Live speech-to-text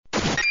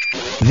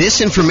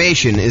This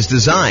information is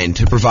designed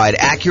to provide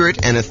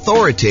accurate and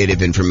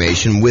authoritative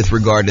information with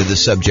regard to the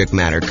subject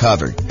matter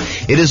covered.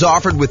 It is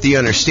offered with the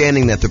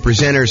understanding that the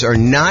presenters are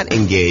not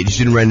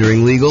engaged in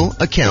rendering legal,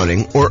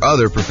 accounting, or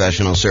other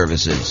professional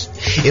services.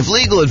 If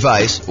legal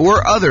advice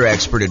or other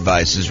expert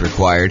advice is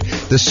required,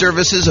 the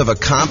services of a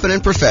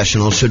competent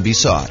professional should be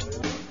sought.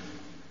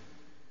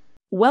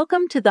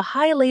 Welcome to the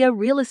Hialeah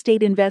Real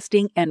Estate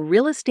Investing and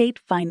Real Estate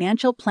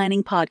Financial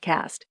Planning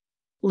Podcast.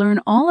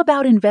 Learn all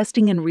about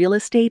investing in real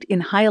estate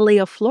in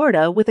Hialeah,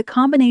 Florida with a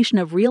combination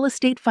of real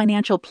estate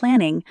financial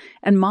planning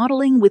and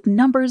modeling with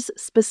numbers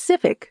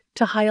specific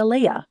to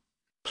Hialeah,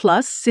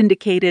 plus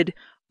syndicated,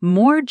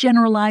 more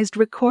generalized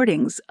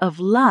recordings of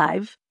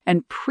live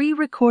and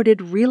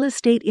pre-recorded real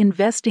estate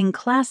investing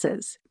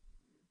classes.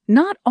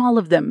 Not all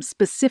of them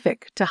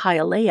specific to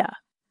Hialeah.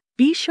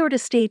 Be sure to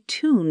stay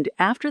tuned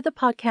after the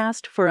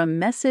podcast for a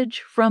message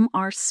from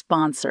our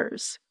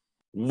sponsors.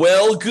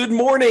 Well, good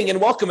morning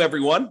and welcome,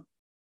 everyone.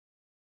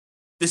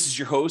 This is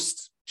your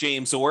host,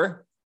 James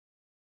Orr,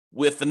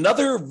 with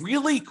another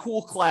really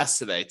cool class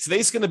today.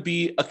 Today's going to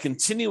be a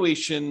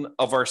continuation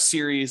of our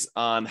series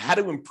on how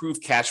to improve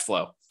cash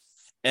flow.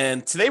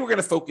 And today we're going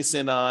to focus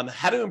in on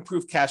how to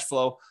improve cash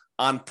flow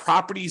on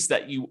properties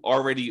that you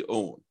already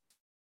own.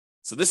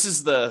 So this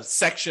is the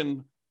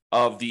section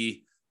of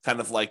the kind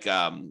of like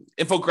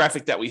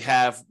infographic that we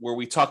have where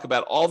we talk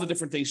about all the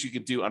different things you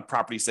could do on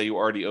properties that you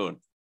already own.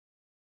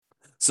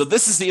 So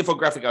this is the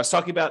infographic I was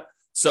talking about.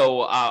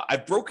 So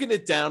I've broken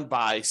it down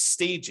by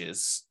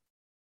stages,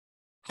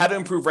 how to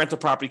improve rental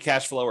property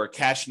cash flow or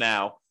cash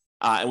now.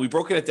 And we've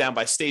broken it down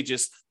by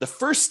stages. The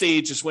first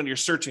stage is when you're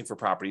searching for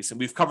properties. And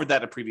we've covered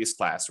that in a previous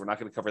class. We're not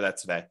going to cover that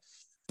today.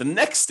 The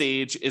next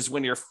stage is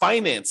when you're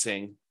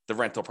financing the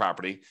rental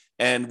property.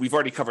 And we've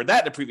already covered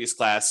that in a previous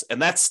class. And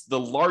that's the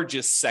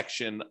largest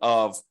section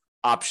of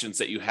options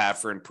that you have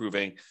for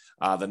improving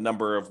the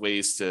number of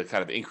ways to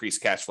kind of increase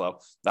cash flow.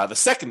 The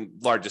second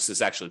largest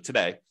is actually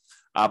today.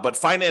 But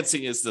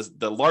financing is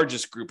the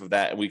largest group of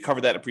that. And we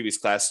covered that in a previous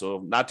class, so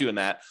I'm not doing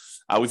that.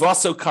 We've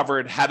also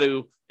covered how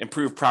to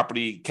improve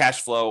property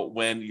cash flow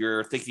when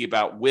you're thinking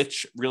about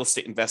which real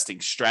estate investing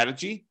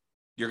strategy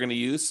you're going to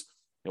use,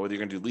 whether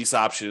you're going to do lease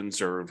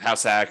options or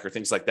house hack or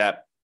things like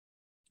that,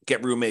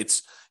 get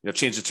roommates,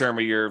 change the term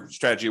of your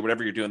strategy or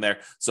whatever you're doing there.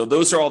 So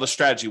those are all the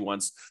strategy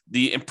ones.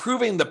 The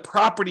improving the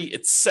property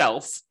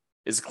itself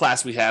is a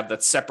class we have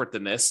that's separate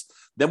than this.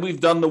 Then we've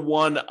done the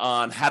one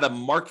on how to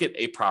market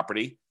a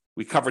property.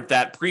 We covered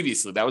that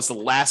previously. That was the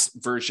last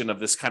version of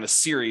this kind of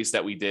series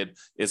that we did,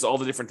 is all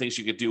the different things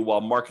you could do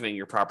while marketing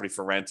your property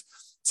for rent.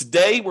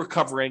 Today, we're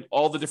covering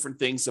all the different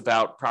things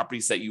about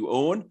properties that you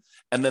own.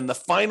 And then the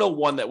final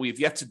one that we've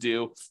yet to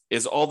do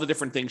is all the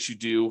different things you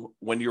do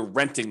when you're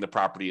renting the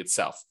property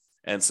itself.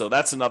 And so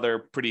that's another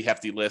pretty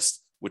hefty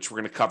list, which we're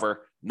going to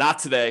cover not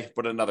today,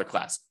 but another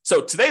class.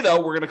 So today, though,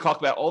 we're going to talk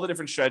about all the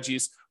different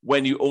strategies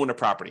when you own a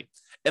property.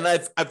 And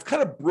I've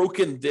kind of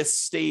broken this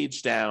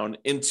stage down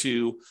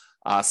into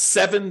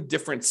 7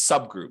 different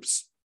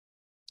subgroups.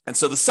 And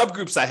so the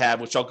subgroups I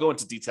have, which I'll go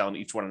into detail on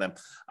each one of them,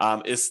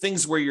 is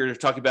things where you're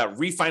talking about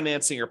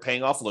refinancing or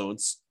paying off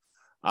loans,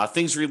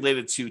 things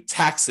related to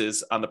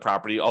taxes on the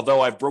property, although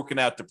I've broken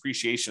out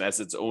depreciation as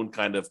its own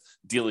kind of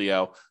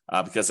dealio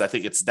because I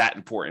think it's that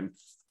important.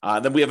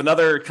 Then we have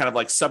another kind of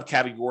like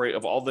subcategory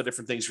of all the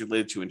different things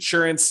related to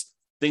insurance,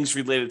 things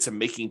related to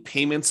making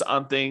payments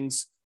on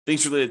things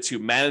related to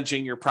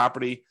managing your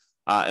property,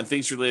 and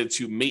things related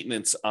to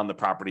maintenance on the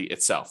property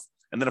itself.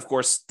 And then, of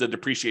course, the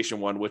depreciation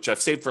one, which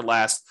I've saved for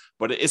last,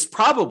 but it's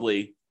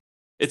arguably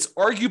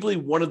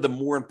one of the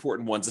more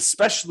important ones,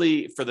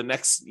 especially for the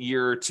next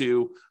year or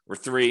 2 or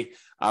 3,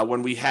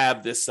 when we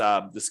have this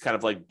kind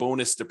of like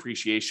bonus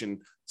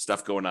depreciation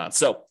stuff going on.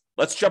 So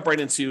let's jump right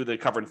into the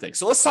covering things.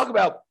 So let's talk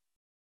about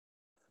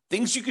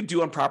things you could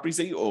do on properties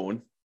that you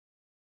own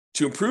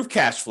to improve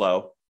cash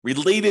flow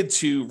related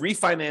to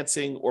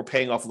refinancing or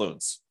paying off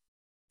loans.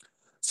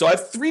 So I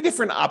have 3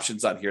 different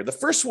options on here. The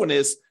first one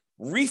is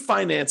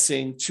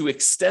refinancing to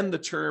extend the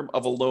term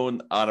of a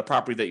loan on a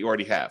property that you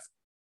already have.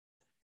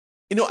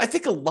 I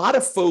think a lot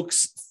of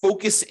folks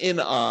focus in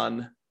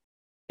on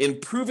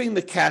improving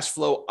the cash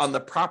flow on the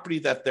property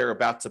that they're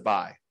about to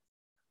buy.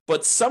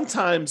 But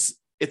sometimes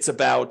it's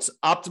about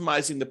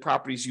optimizing the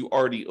properties you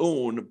already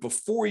own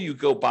before you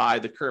go buy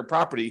the current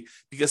property,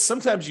 because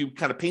sometimes you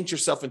kind of paint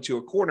yourself into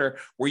a corner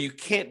where you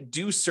can't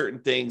do certain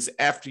things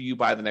after you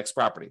buy the next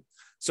property.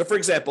 So for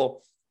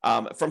example,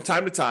 from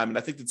time to time, and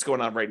I think that's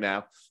going on right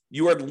now,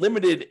 you are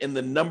limited in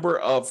the number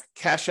of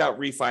cash out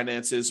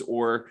refinances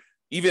or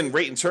even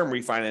rate and term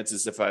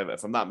refinances, if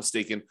I'm not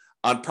mistaken,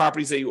 on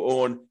properties that you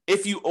own,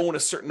 if you own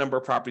a certain number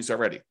of properties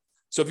already.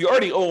 So if you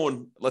already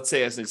own, let's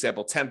say as an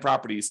example, 10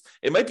 properties,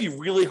 it might be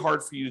really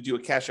hard for you to do a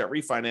cash out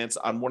refinance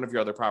on one of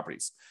your other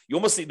properties. You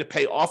almost need to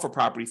pay off a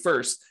property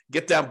first,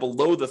 get down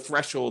below the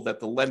threshold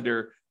that the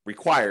lender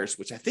requires,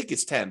 which I think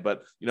is 10,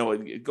 but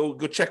go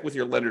check with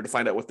your lender to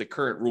find out what the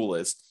current rule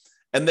is.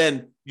 And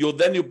then you'll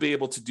be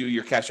able to do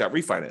your cash out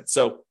refinance.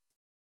 So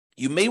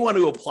you may want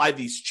to apply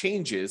these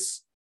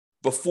changes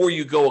before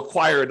you go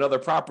acquire another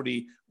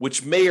property,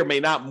 which may or may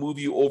not move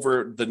you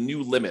over the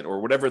new limit or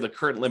whatever the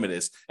current limit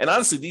is. And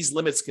honestly, these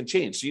limits can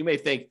change. So you may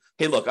think,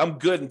 hey, look, I'm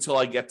good until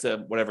I get to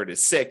whatever it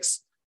is,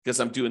 6, because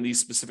I'm doing these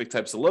specific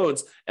types of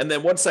loans. And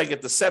then once I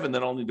get to 7,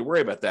 then I'll need to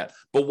worry about that.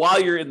 But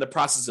while you're in the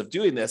process of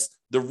doing this,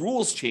 the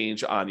rules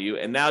change on you.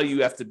 And now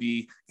you have to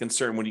be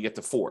concerned when you get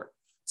to 4.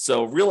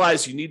 So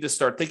realize you need to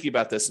start thinking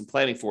about this and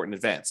planning for it in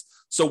advance.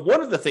 So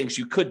one of the things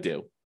you could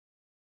do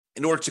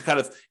in order to kind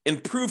of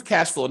improve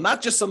cash flow,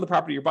 not just on the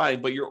property you're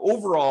buying, but your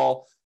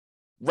overall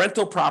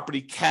rental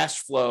property cash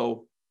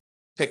flow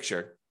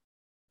picture,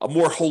 a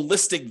more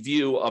holistic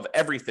view of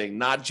everything,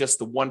 not just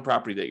the one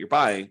property that you're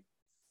buying,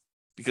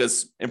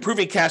 because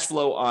improving cash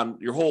flow on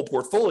your whole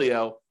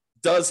portfolio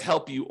does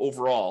help you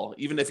overall,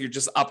 even if you're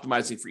just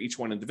optimizing for each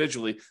one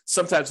individually.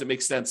 Sometimes it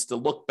makes sense to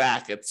look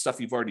back at stuff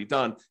you've already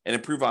done and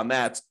improve on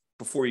that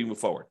before you move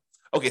forward.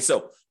 Okay,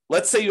 so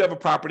let's say you have a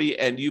property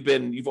and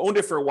you've owned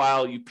it for a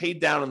while, you paid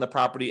down on the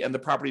property, and the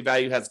property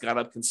value has gone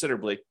up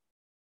considerably.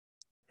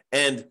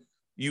 And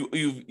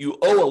you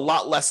owe a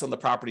lot less on the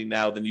property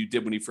now than you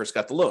did when you first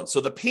got the loan.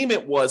 So the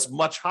payment was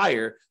much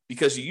higher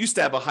because you used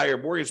to have a higher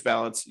mortgage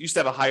balance, you used to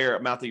have a higher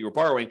amount that you were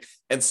borrowing.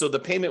 And so the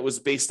payment was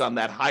based on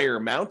that higher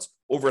amount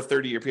over a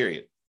 30-year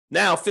period.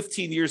 Now,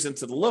 15 years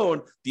into the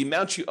loan, the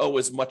amount you owe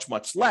is much,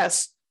 much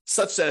less,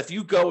 such that if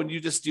you go and you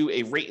just do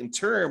a rate and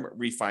term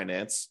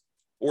refinance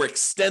or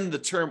extend the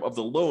term of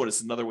the loan,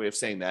 is another way of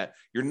saying that,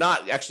 you're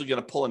not actually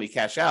going to pull any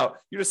cash out.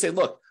 You're just saying,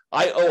 look,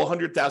 I owe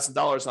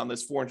 $100,000 on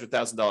this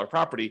 $400,000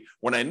 property.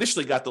 When I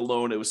initially got the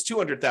loan, it was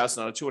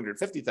 $200,000 on a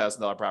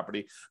 $250,000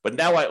 property, but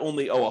now I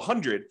only owe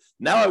 $100,000.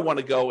 Now I want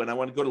to go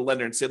to the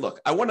lender and say, look,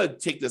 I want to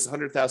take this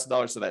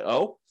 $100,000 that I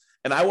owe,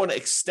 and I want to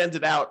extend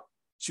it out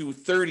to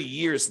 30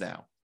 years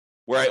now,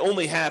 where I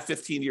only have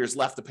 15 years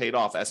left to pay it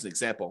off, as an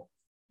example.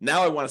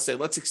 Now I want to say,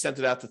 let's extend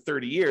it out to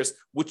 30 years,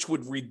 which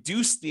would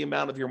reduce the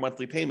amount of your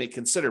monthly payment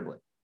considerably,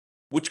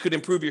 which could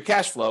improve your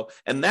cash flow.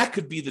 And that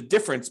could be the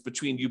difference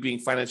between you being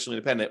financially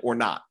independent or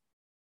not.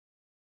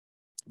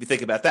 If you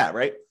think about that,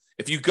 right?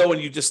 If you go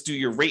and you just do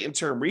your rate and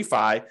term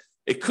refi,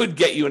 it could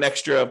get you an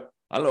extra,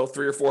 I don't know,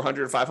 $300 or $400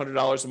 or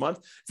 $500 a month.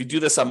 If you do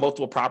this on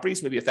multiple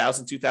properties, maybe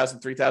 $1,000,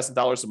 $2,000,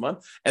 $3,000 a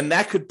month, and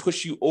that could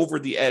push you over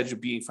the edge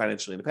of being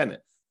financially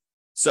independent.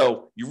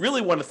 So you really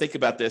want to think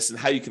about this and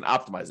how you can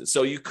optimize it.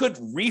 So you could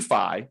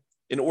refi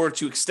in order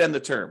to extend the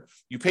term.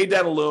 You paid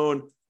down a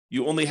loan,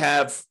 you only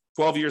have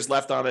 12 years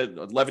left on it,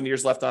 11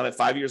 years left on it,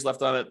 5 years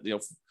left on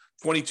it,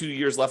 22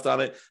 years left on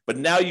it. But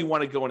now you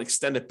want to go and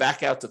extend it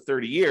back out to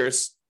 30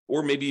 years,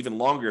 or maybe even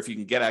longer if you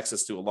can get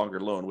access to a longer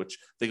loan, which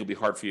I think will be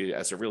hard for you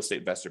as a real estate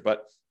investor,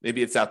 but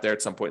maybe it's out there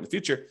at some point in the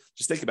future.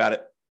 Just think about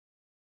it.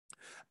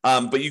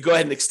 But you go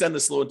ahead and extend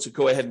this loan to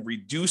go ahead and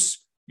reduce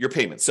your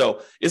payment.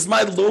 So is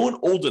my loan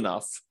old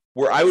enough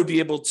where I would be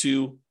able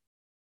to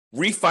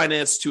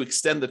refinance to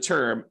extend the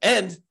term?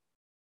 And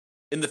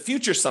in the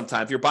future,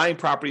 sometime, if you're buying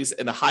properties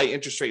in a high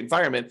interest rate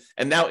environment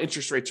and now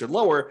interest rates are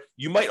lower,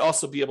 you might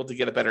also be able to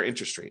get a better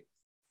interest rate.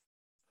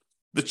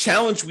 The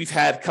challenge we've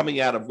had coming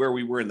out of where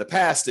we were in the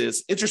past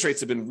is interest rates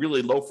have been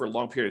really low for a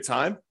long period of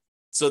time.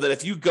 So that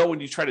if you go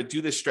and you try to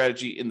do this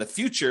strategy in the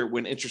future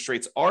when interest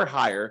rates are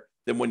higher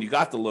than when you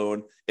got the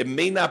loan, it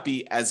may not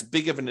be as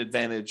big of an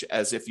advantage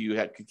as if you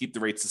could keep the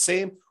rates the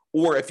same,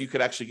 or if you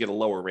could actually get a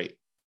lower rate.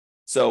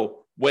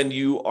 So when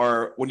you've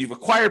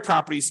acquired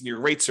properties and your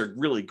rates are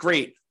really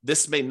great,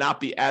 this may not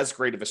be as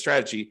great of a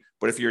strategy.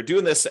 But if you're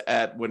doing this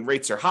when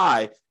rates are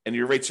high and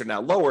your rates are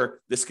now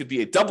lower, this could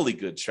be a doubly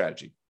good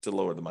strategy to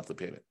lower the monthly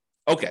payment.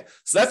 Okay,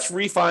 so that's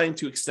refining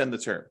to extend the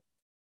term.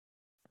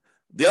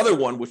 The other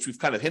one, which we've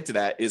kind of hinted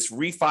at, is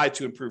refi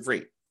to improve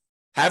rate.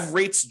 Have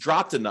rates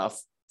dropped enough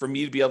for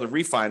me to be able to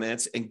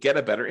refinance and get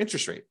a better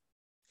interest rate?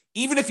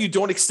 Even if you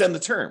don't extend the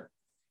term,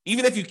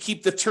 even if you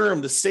keep the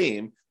term the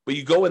same, but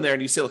you go in there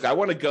and you say, look, I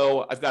want to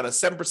go, I've got a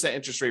 7%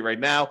 interest rate right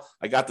now.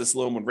 I got this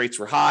loan when rates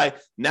were high.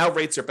 Now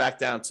rates are back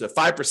down to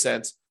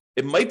 5%.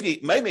 It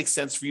might make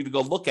sense for you to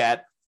go look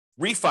at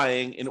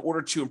refining in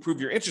order to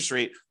improve your interest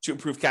rate, to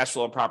improve cash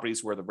flow on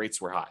properties where the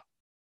rates were high.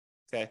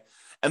 Okay.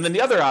 And then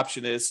the other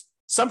option is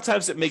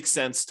sometimes it makes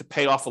sense to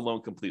pay off a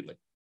loan completely.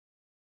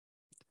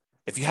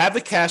 If you have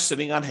the cash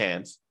sitting on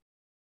hand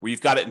where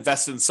you've got it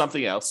invested in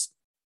something else,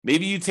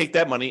 maybe you take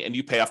that money and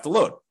you pay off the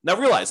loan. Now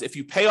realize if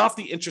you pay off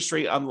the interest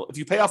rate if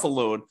you pay off a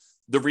loan,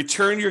 the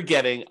return you're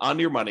getting on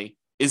your money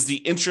is the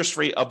interest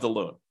rate of the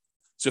loan.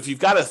 So if you've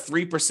got a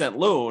 3%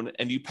 loan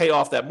and you pay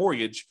off that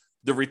mortgage,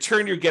 the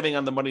return you're getting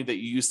on the money that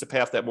you used to pay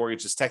off that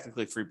mortgage is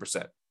technically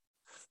 3%.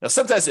 Now,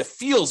 sometimes it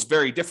feels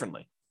very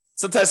differently.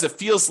 Sometimes it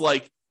feels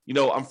like,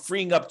 I'm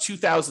freeing up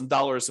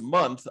 $2,000 a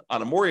month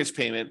on a mortgage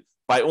payment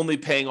by only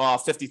paying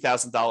off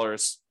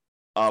 $50,000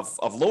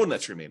 of loan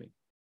that's remaining,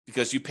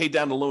 because you paid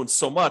down the loan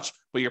so much,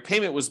 but your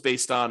payment was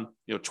based on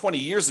 20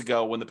 years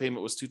ago when the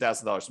payment was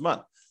 $2,000 a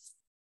month.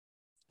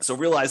 So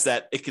realize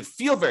that it can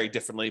feel very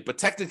differently, but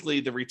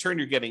technically the return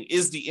you're getting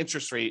is the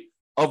interest rate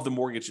of the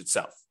mortgage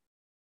itself,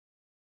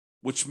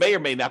 which may or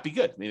may not be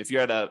good. I mean, if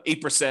you're at an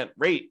 8%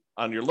 rate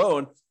on your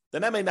loan,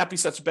 then that may not be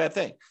such a bad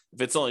thing.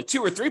 If it's only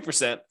 2 or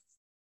 3%,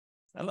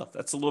 I don't know.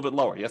 That's a little bit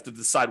lower. You have to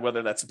decide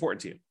whether that's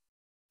important to you.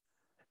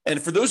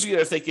 And for those of you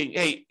that are thinking,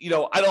 hey,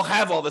 I don't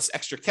have all this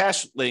extra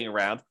cash laying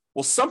around.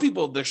 Well, some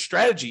people, their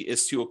strategy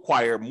is to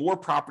acquire more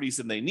properties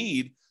than they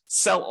need,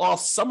 sell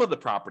off some of the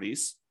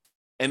properties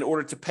in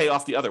order to pay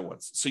off the other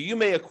ones. So you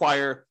may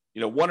acquire,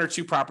 1 or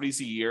 2 properties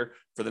a year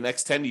for the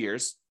next 10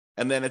 years.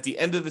 And then at the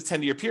end of the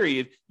 10-year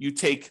period, you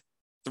take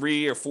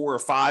 3 or 4 or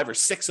 5 or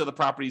 6 of the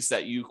properties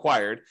that you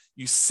acquired,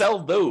 you sell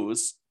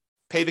those,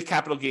 pay the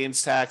capital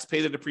gains tax,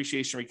 pay the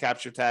depreciation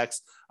recapture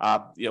tax,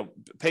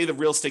 pay the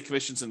real estate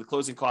commissions and the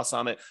closing costs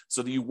on it,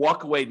 so that you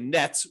walk away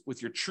net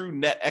with your true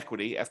net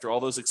equity after all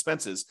those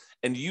expenses,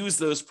 and use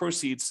those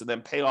proceeds to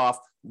then pay off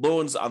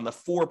loans on the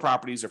 4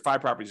 properties or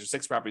 5 properties or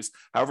 6 properties,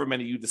 however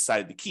many you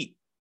decided to keep.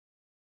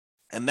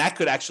 And that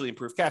could actually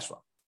improve cash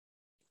flow,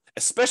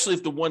 especially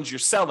if the ones you're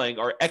selling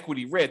are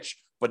equity rich,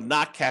 but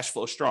not cash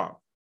flow strong.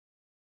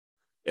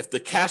 If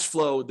the cash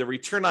flow, the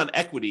return on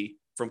equity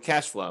from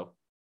cash flow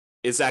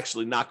is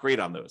actually not great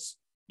on those,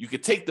 you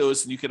could take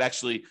those and you could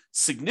actually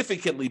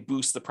significantly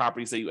boost the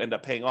properties that you end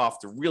up paying off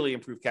to really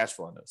improve cash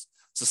flow on those.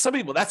 So some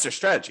people, that's their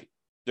strategy.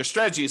 Their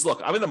strategy is,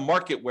 look, I'm in a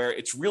market where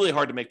it's really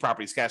hard to make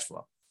properties cash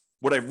flow.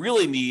 What I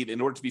really need in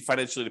order to be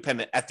financially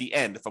independent at the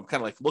end, if I'm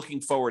kind of like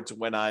looking forward to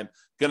when I'm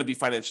going to be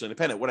financially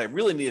independent, what I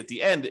really need at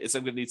the end is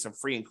I'm going to need some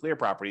free and clear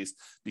properties,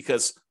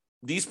 because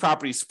these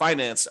properties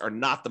financed are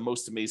not the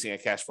most amazing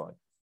at cash flowing.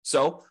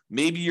 So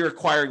maybe you're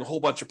acquiring a whole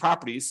bunch of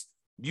properties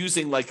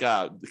using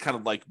kind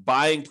of like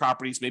buying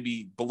properties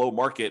maybe below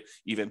market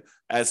even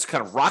as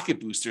kind of rocket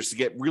boosters to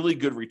get really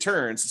good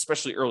returns,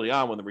 especially early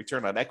on when the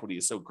return on equity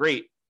is so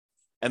great,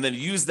 and then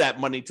use that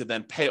money to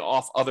then pay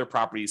off other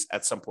properties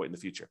at some point in the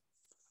future.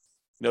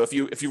 If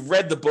you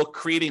read the book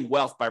Creating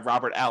Wealth by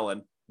Robert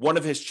Allen, one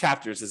of his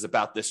chapters is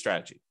about this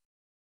strategy.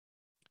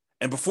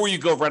 And before you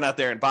go run out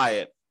there and buy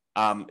it,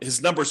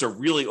 his numbers are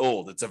really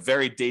old. It's a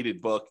very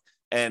dated book,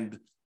 and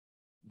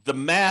the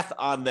math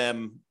on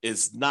them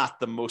is not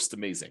the most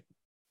amazing.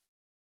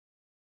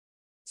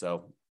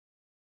 So,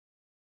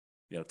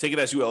 take it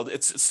as you will.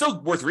 It's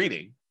still worth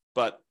reading,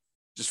 but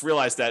just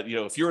realize that,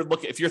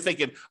 if you're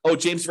thinking, oh,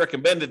 James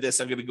recommended this,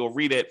 I'm going to go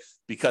read it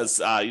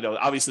because,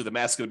 obviously the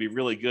math's going to be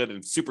really good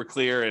and super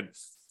clear,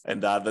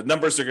 and the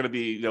numbers are going to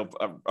be,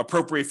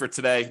 appropriate for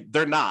today.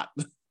 They're not.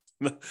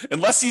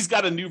 Unless he's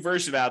got a new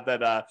version out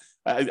that,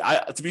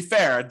 to be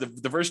fair,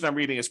 the version I'm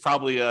reading is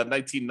probably a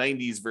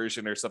 1990s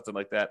version or something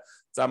like that.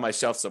 It's on my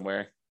shelf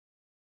somewhere.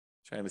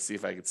 Trying to see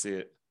if I can see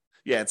it.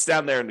 Yeah, it's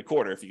down there in the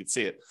corner if you can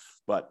see it.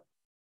 But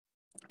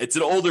it's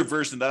an older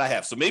version that I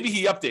have. So maybe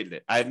he updated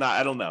it. I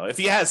don't know. If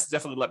he has,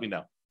 definitely let me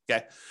know.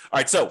 Okay. All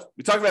right. So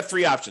we talked about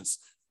 3 options.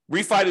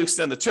 Refi to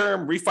extend the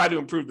term, refi to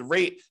improve the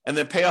rate, and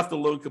then pay off the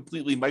loan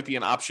completely might be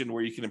an option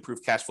where you can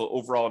improve cash flow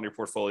overall in your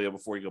portfolio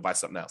before you go buy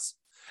something else.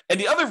 And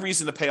the other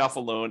reason to pay off a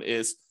loan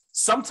is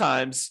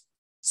sometimes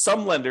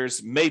some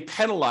lenders may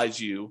penalize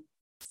you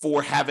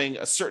for having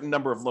a certain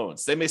number of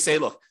loans. They may say,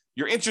 look,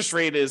 your interest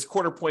rate is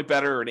 1/4 point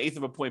better or 1/8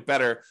 of a point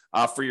better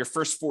for your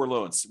first 4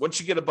 loans. Once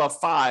you get above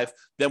 5,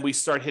 then we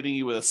start hitting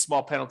you with a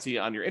small penalty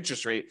on your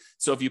interest rate.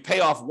 So if you pay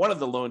off one of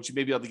the loans, you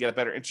may be able to get a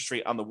better interest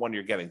rate on the one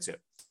you're getting to.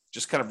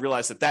 Just kind of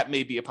realize that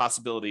may be a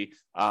possibility.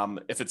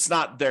 If it's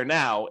not there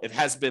now, it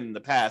has been in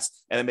the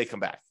past, and it may come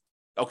back.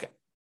 Okay.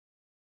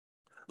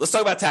 Let's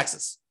talk about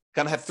taxes.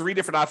 Kind of have 3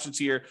 different options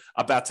here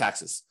about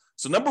taxes.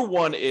 So number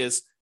 1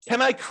 is,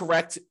 can I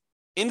correct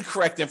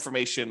incorrect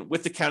information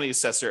with the county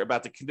assessor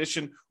about the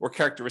condition or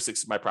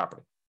characteristics of my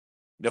property?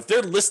 Now, if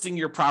they're listing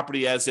your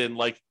property as in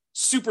like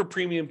super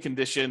premium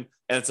condition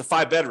and it's a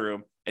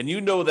 5-bedroom, and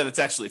you know that it's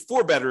actually a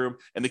 4-bedroom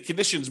and the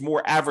condition's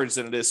more average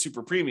than it is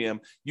super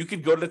premium, you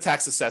could go to the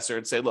tax assessor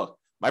and say, look,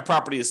 my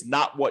property is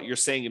not what you're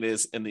saying it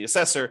is in the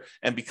assessor.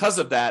 And because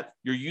of that,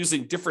 you're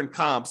using different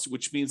comps,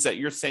 which means that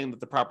you're saying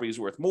that the property is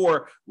worth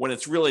more when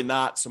it's really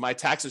not. So my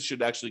taxes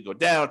should actually go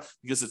down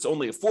because it's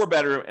only a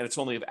 4-bedroom and it's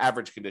only of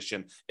average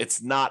condition.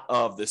 It's not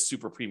of this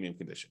super premium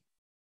condition.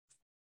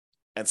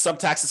 And some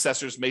tax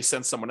assessors may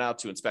send someone out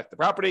to inspect the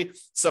property.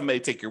 Some may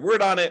take your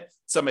word on it.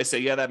 Some may say,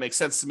 yeah, that makes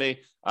sense to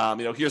me.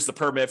 Here's the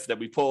permit that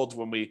we pulled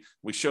when we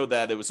showed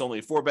that it was only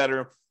a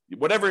 4-bedroom.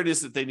 Whatever it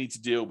is that they need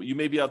to do, you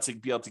may be able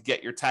to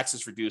get your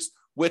taxes reduced,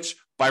 which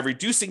by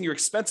reducing your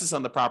expenses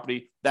on the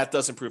property, that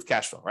does improve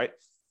cash flow, right?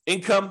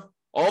 Income,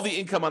 all the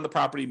income on the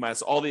property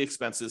minus all the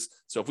expenses.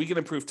 So if we can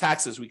improve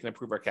taxes, we can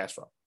improve our cash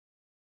flow.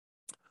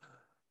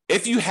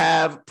 If you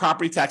have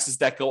property taxes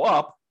that go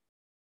up,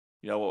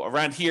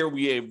 around here,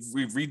 we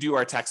redo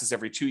our taxes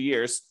every 2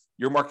 years.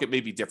 Your market may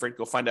be different.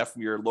 Go find out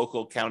from your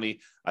local county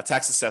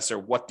tax assessor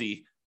what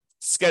the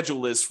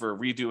schedule is for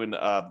redoing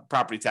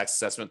property tax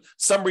assessment.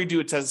 Some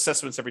redo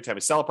assessments every time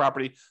you sell a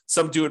property.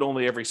 Some do it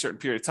only every certain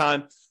period of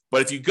time.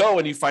 But if you go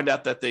and you find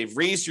out that they've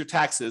raised your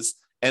taxes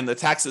and the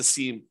taxes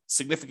seem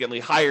significantly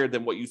higher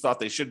than what you thought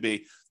they should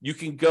be, you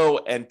can go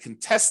and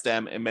contest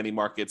them in many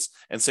markets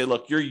and say,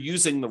 look, you're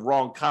using the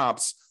wrong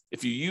comps.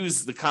 If you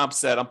use the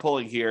comps that I'm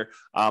pulling here,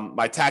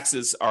 my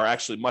taxes are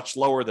actually much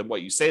lower than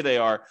what you say they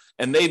are.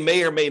 And they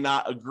may or may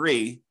not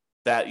agree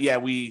that,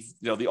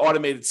 the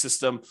automated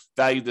system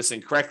valued this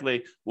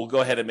incorrectly. We'll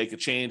go ahead and make a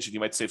change and you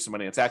might save some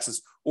money on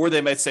taxes. Or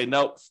they might say,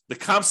 no, the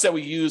comps that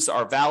we use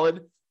are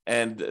valid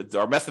and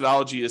our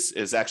methodology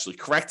is actually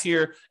correct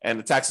here and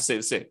the taxes stay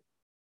the same.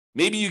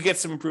 Maybe you get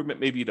some improvement,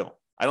 maybe you don't.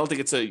 I don't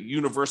think it's a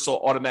universal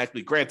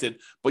automatically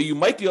granted, but you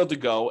might be able to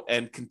go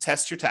and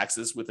contest your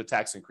taxes with a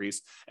tax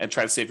increase and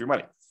try to save your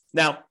money.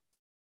 Now,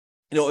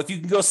 if you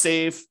can go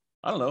save,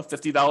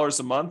 $50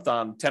 a month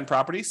on 10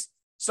 properties,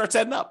 starts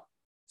adding up.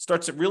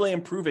 Starts really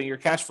improving your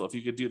cash flow if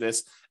you could do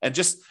this.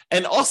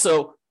 And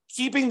also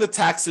keeping the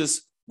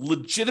taxes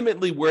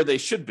legitimately where they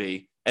should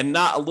be and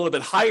not a little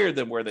bit higher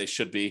than where they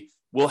should be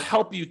will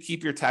help you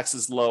keep your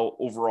taxes low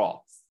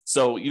overall.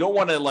 So you don't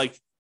want to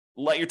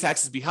let your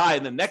taxes be high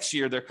and then next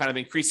year they're kind of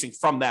increasing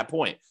from that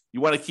point. You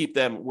want to keep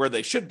them where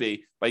they should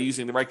be by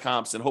using the right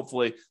comps, and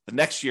hopefully the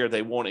next year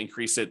they won't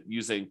increase it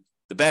using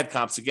the bad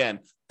comps again.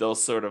 They'll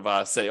sort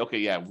of say, okay,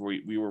 yeah,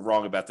 we were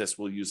wrong about this.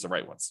 We'll use the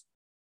right ones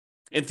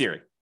in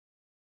theory.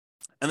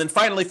 And then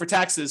finally, for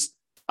taxes,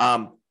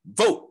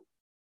 vote.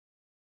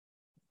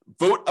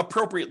 Vote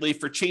appropriately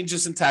for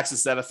changes in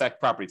taxes that affect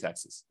property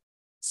taxes.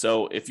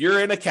 So if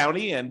you're in a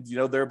county and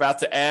they're about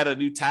to add a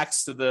new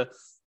tax to the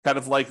kind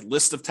of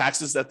list of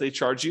taxes that they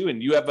charge you,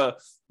 and you have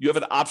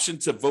an option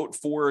to vote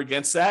for or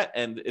against that,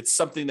 and it's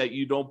something that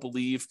you don't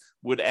believe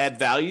would add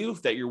value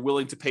that you're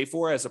willing to pay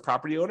for as a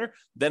property owner,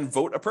 then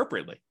vote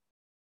appropriately.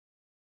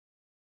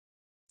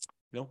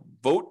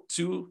 Vote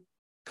to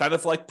kind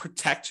of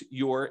protect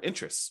your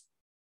interests.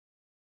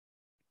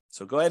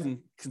 So go ahead and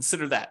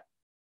consider that.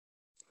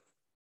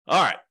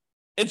 All right,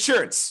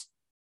 insurance.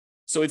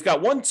 So we've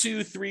got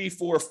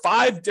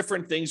 5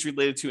 different things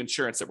related to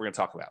insurance that we're going to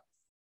talk about.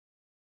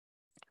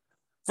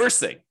 First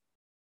thing,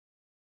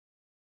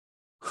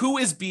 who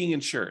is being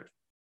insured?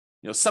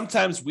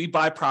 Sometimes we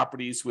buy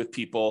properties with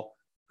people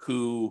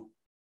who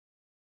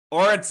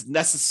aren't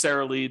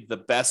necessarily the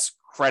best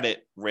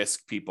credit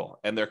risk people,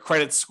 and their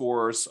credit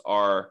scores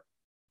are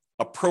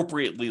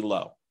appropriately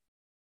low.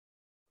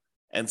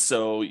 And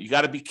so you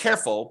got to be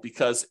careful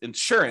because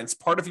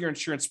part of your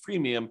insurance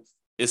premium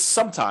is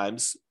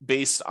sometimes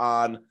based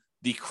on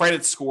the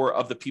credit score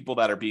of the people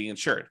that are being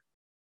insured.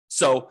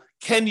 So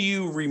can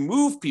you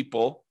remove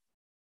people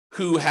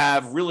who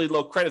have really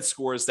low credit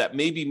scores that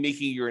may be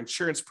making your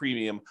insurance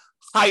premium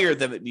higher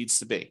than it needs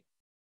to be?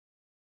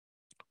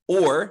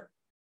 Or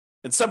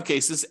in some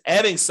cases,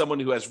 adding someone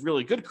who has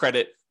really good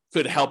credit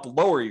could help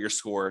lower your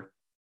score,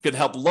 could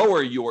help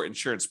lower your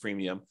insurance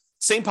premium.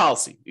 Same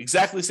policy,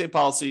 exactly same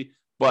policy,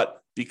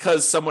 but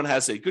because someone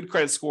has a good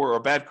credit score or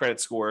a bad credit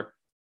score,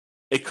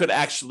 it could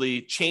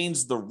actually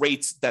change the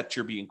rates that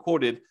you're being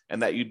quoted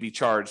and that you'd be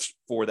charged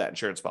for that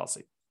insurance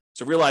policy.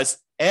 So realize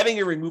adding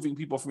or removing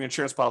people from your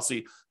insurance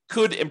policy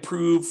could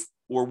improve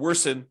or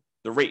worsen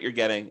the rate you're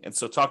getting. And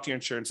so talk to your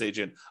insurance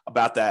agent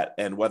about that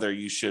and whether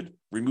you should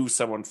remove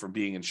someone from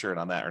being insured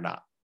on that or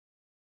not.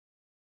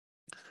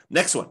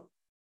 Next one,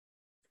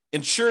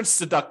 insurance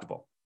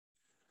deductible.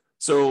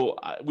 So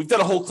we've done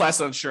a whole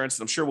class on insurance,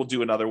 and I'm sure we'll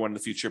do another one in the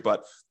future.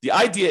 But the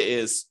idea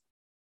is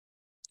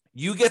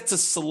you get to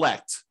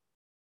select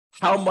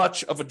how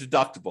much of a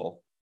deductible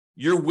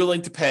you're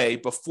willing to pay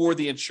before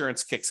the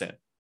insurance kicks in.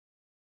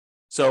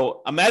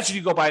 So imagine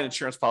you go buy an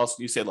insurance policy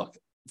and you say, look,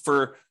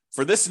 for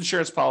this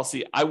insurance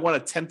policy, I want a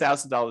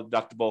 $10,000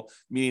 deductible,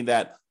 meaning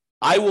that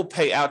I will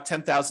pay out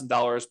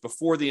 $10,000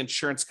 before the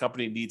insurance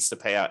company needs to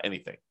pay out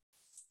anything.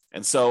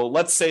 And so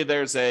let's say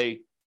there's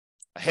a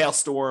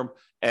hailstorm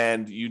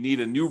and you need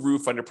a new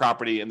roof on your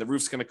property and the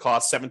roof's going to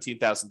cost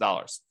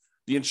 $17,000.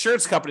 The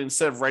insurance company,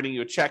 instead of writing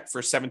you a check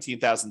for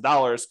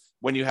 $17,000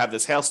 when you have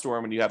this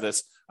hailstorm and you have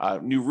this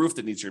new roof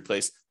that needs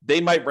replaced, they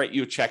might write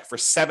you a check for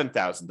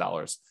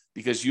 $7,000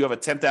 because you have a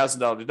 $10,000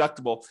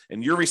 deductible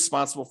and you're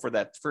responsible for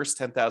that first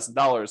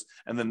 $10,000,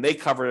 and then they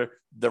cover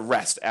the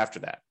rest after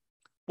that.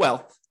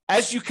 Well,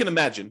 as you can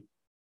imagine,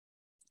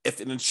 if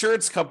an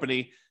insurance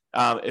company,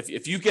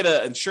 if you get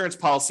an insurance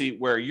policy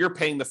where you're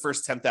paying the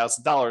first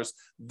 $10,000,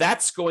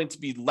 that's going to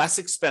be less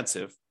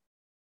expensive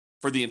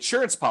for the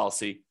insurance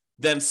policy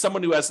than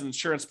someone who has an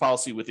insurance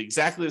policy with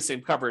exactly the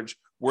same coverage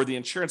where the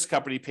insurance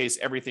company pays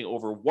everything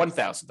over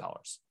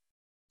 $1,000.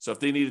 So if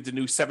they needed a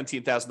new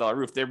 $17,000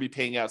 roof, they'd be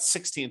paying out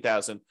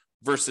 $16,000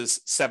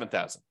 versus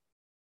 $7,000.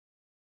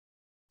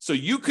 So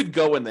you could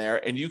go in there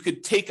and you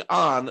could take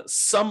on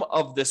some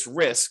of this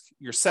risk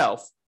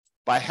yourself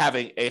by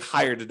having a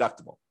higher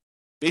deductible.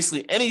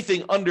 Basically,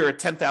 anything under a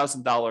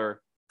 $10,000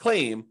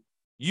 claim,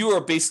 you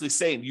are basically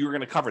saying you're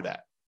going to cover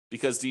that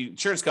because the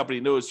insurance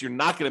company knows you're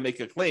not going to make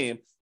a claim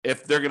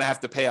if they're going to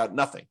have to pay out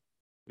nothing.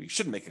 You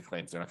shouldn't make a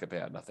claim if they're not going to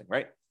pay out nothing,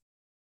 right?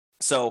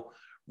 So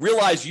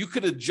realize you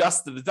could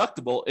adjust the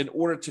deductible in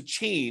order to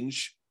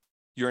change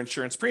your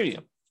insurance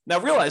premium. Now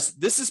realize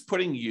this is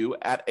putting you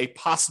at a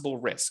possible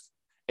risk,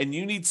 and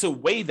you need to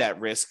weigh that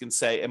risk and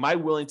say, am I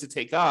willing to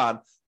take on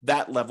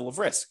that level of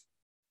risk?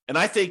 And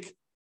I think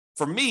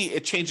for me,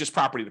 it changes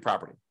property to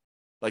property.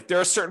 Like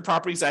there are certain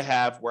properties I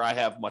have where I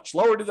have much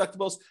lower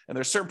deductibles, and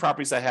there are certain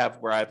properties I have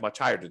where I have much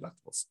higher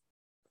deductibles.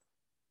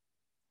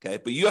 Okay,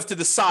 but you have to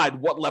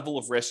decide what level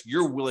of risk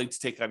you're willing to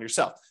take on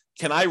yourself.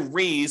 Can I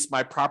raise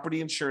my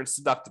property insurance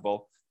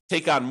deductible,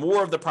 take on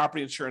more of the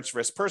property insurance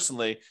risk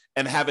personally,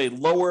 and have a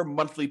lower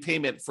monthly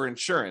payment for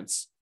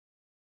insurance,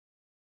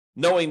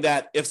 knowing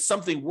that if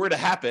something were to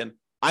happen,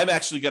 I'm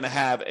actually going to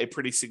have a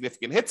pretty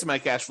significant hit to my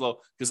cash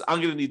flow because I'm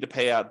going to need to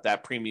pay out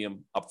that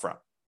premium upfront,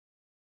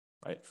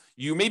 right?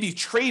 You may be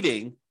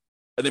trading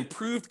an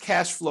improved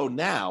cash flow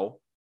now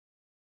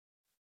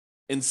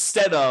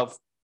instead of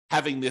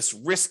having this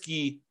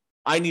risky,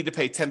 I need to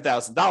pay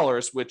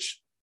 $10,000,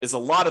 which is a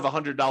lot of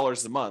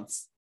 $100 a month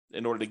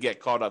in order to get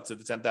caught up to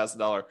the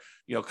 $10,000,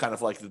 kind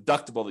of like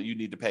deductible that you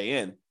need to pay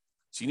in.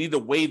 So you need to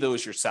weigh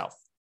those yourself.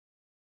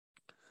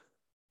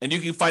 And you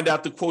can find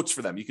out the quotes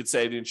for them. You could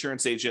say to the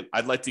insurance agent,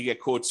 I'd like to get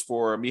quotes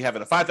for me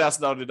having a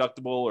 $5,000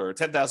 deductible or a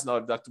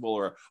 $10,000 deductible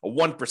or a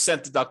 1%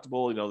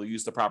 deductible. They'll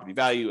use the property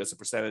value as a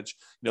percentage.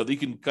 You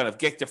can kind of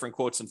get different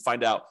quotes and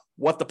find out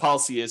what the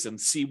policy is and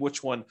see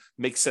which one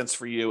makes sense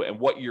for you and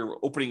what you're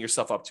opening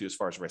yourself up to as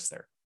far as risk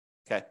there.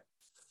 Okay.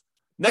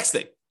 Next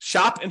thing,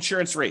 shop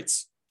insurance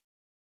rates.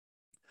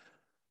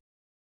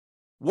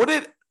 Would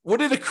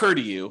it occur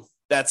to you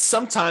that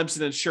sometimes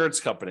an insurance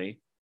company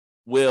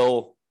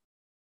will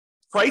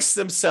price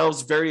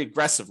themselves very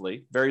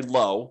aggressively, very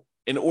low,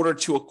 in order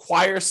to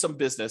acquire some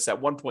business at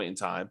one point in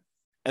time,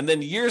 and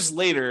then years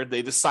later,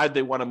 they decide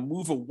they want to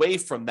move away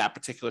from that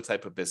particular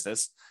type of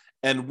business?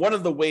 And one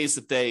of the ways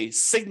that they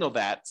signal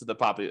that to the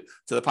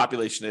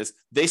population is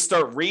they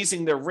start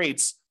raising their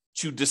rates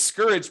to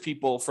discourage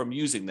people from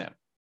using them.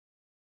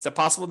 Is that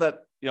possible that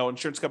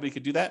insurance company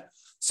could do that?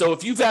 So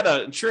if you've had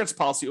an insurance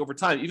policy over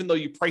time, even though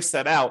you priced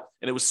that out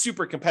and it was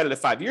super competitive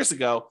 5 years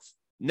ago,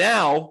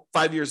 now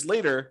 5 years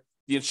later,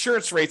 the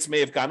insurance rates may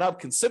have gone up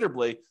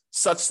considerably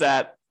such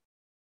that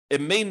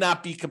it may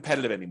not be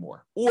competitive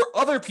anymore. Or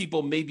other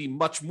people may be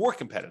much more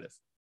competitive.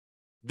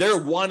 They're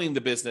wanting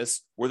the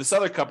business where this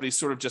other company is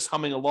sort of just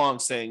humming along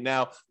saying,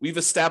 now we've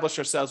established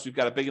ourselves, we've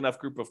got a big enough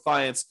group of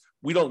clients,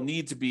 we don't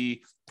need to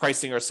be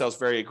pricing ourselves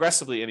very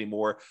aggressively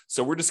anymore.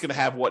 So we're just going to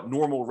have what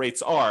normal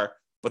rates are,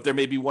 but there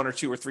may be one or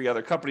two or three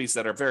other companies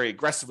that are very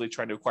aggressively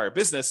trying to acquire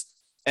business.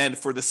 And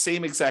for the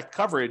same exact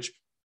coverage,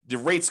 the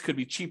rates could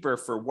be cheaper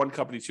for one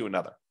company to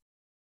another.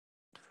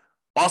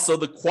 Also,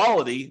 the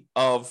quality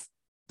of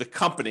the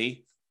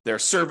company, their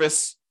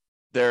service,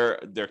 their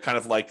kind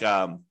of like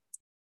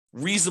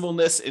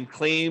reasonableness in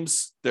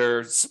claims,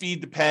 their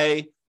speed to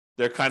pay,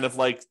 their kind of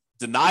like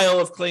denial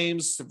of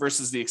claims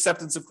versus the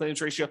acceptance of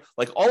claims ratio,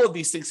 like all of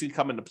these things can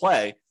come into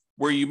play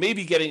where you may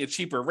be getting a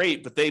cheaper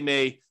rate, but they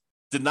may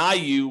deny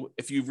you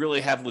if you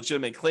really have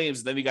legitimate claims,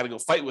 and then you got to go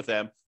fight with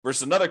them,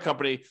 versus another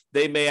company,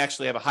 they may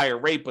actually have a higher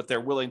rate, but they're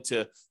willing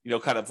to,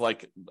 kind of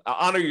like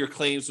honor your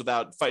claims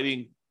without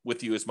fighting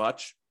with you as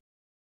much.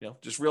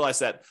 Just realize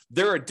that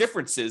there are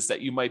differences that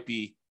you might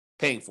be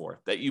paying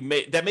for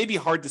that may be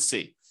hard to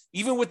see.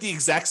 Even with the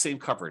exact same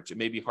coverage, it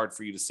may be hard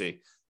for you to see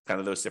kind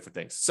of those different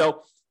things.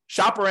 So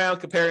shop around,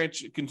 compare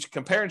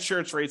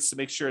insurance rates to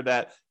make sure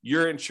that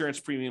your insurance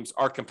premiums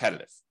are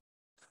competitive.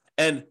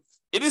 And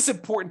it is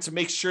important to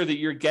make sure that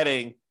you're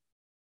getting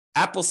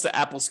apples to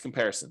apples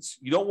comparisons.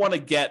 You don't want to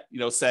get,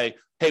 say,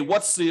 hey,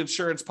 what's the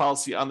insurance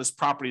policy on this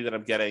property that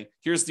I'm getting?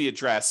 Here's the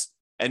address.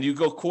 And you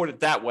go quote it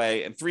that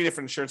way, and 3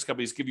 different insurance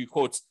companies give you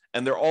quotes,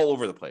 and they're all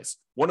over the place.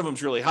 One of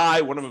them's really high,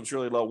 one of them's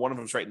really low, one of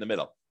them's right in the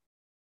middle.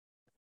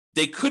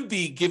 They could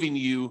be giving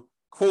you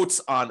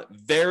quotes on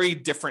very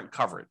different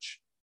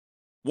coverage.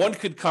 One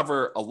could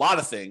cover a lot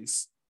of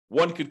things.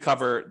 One could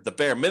cover the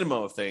bare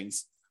minimum of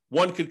things.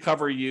 One could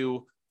cover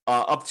you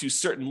up to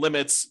certain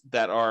limits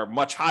that are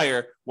much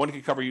higher. One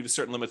could cover you to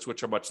certain limits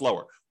which are much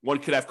lower. One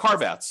could have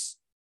carve-outs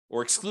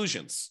or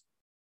exclusions.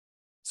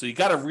 So you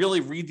got to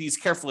really read these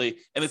carefully,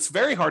 and it's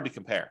very hard to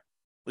compare.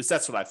 At least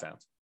that's what I found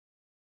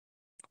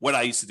when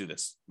I used to do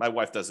this. My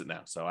wife does it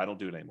now, so I don't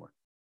do it anymore.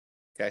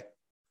 Okay.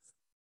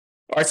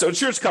 All right, so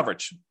insurance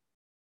coverage.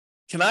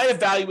 Can I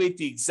evaluate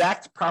the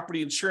exact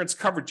property insurance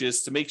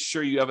coverages to make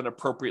sure you have an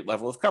appropriate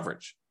level of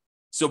coverage?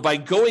 So by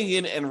going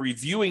in and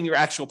reviewing your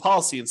actual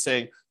policy and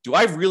saying, do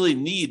I really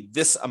need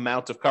this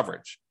amount of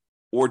coverage?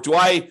 Or do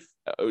I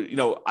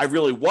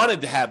really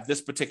wanted to have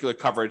this particular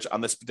coverage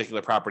on this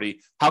particular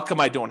property. How come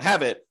I don't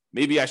have it?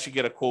 Maybe I should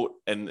get a quote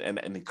and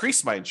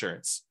increase my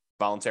insurance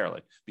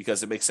voluntarily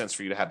because it makes sense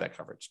for you to have that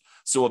coverage.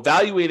 So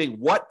evaluating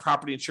what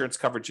property insurance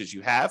coverages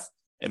you have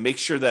and make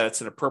sure that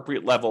it's an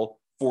appropriate level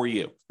for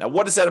you. Now,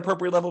 what does that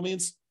appropriate level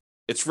means?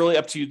 It's really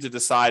up to you to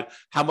decide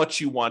how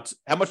much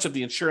of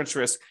the insurance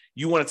risk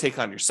you want to take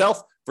on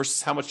yourself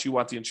versus how much you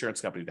want the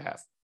insurance company to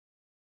have.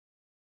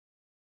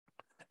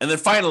 And then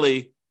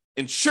finally,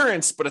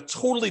 insurance, but a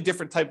totally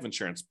different type of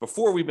insurance.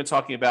 Before, we've been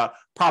talking about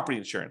property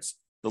insurance,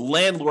 the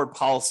landlord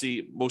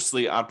policy,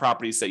 mostly on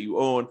properties that you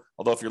own.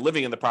 Although if you're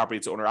living in the property,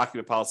 it's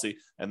owner-occupant policy,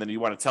 and then you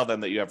want to tell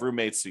them that you have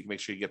roommates so you can make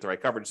sure you get the right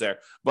coverage there.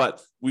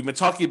 But we've been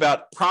talking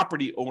about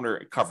property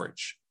owner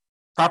coverage,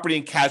 property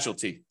and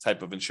casualty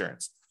type of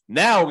insurance.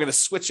 Now we're going to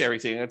switch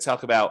everything and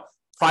talk about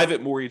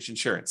private mortgage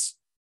insurance.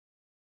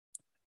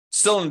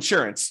 Still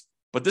insurance,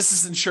 but this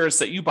is insurance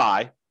that you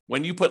buy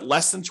when you put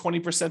less than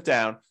 20%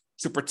 down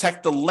to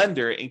protect the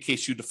lender in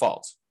case you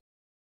default.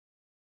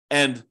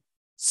 And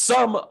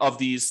some of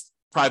these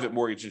private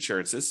mortgage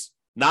insurances,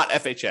 not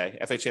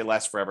FHA. FHA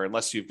lasts forever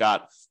unless you've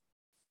got,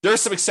 there are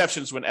some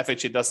exceptions when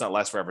FHA does not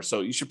last forever.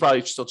 So you should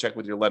probably still check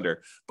with your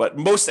lender. But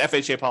most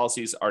FHA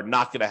policies are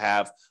not going to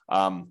have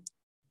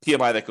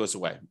PMI that goes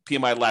away.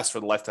 PMI lasts for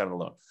the lifetime of the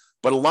loan.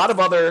 But a lot of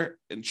other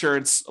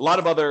insurance, a lot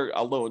of other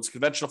loans,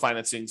 conventional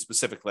financing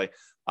specifically,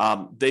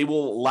 they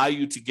will allow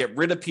you to get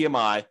rid of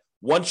PMI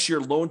once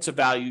your loan to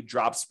value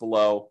drops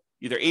below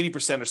either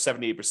 80% or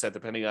 78%,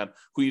 depending on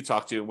who you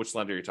talk to and which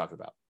lender you're talking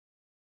about.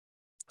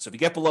 So if you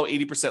get below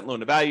 80% loan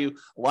to value,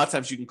 a lot of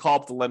times you can call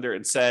up the lender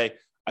and say,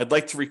 I'd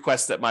like to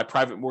request that my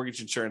private mortgage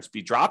insurance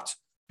be dropped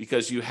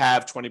because you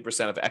have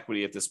 20% of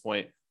equity at this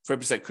point,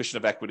 20% cushion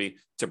of equity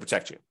to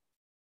protect you.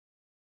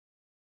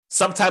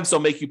 Sometimes they'll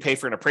make you pay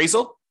for an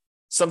appraisal.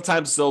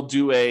 Sometimes they'll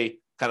do a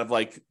kind of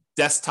like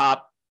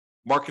desktop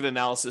market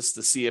analysis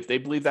to see if they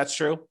believe that's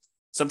true.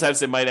 Sometimes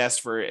they might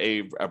ask for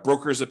a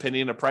broker's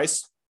opinion of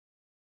price.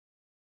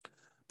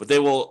 But they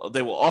will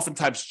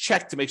oftentimes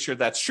check to make sure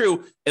that's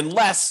true,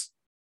 unless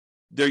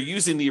they're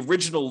using the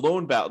original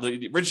loan value,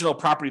 the original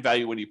property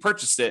value when you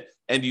purchased it,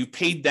 and you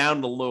paid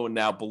down the loan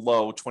now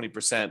below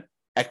 20%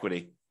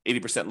 equity,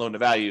 80% loan to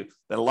value.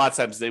 Then a lot of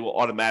times they will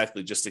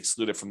automatically just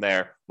exclude it from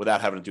there without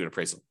having to do an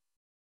appraisal.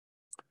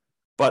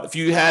 But if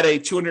you had a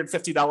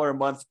 $250 a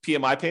month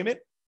PMI payment,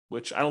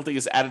 which I don't think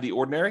is out of the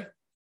ordinary,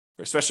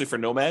 especially for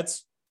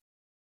nomads,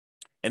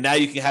 and now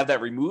you can have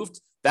that removed,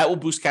 that will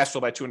boost cash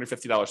flow by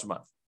 $250 a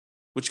month,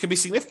 which can be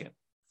significant.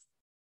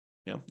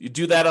 You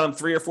do that on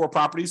 3 or 4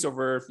 properties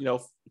over,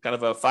 kind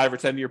of a 5 or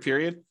 10 year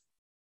period.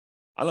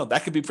 I don't know,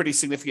 that could be pretty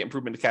significant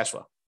improvement to cash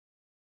flow.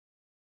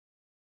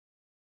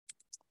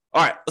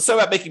 All right, let's talk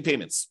about making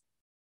payments.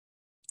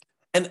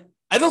 And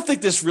I don't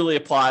think this really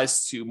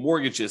applies to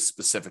mortgages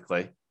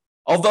specifically,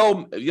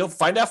 although you'll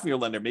find out from your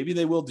lender, maybe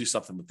they will do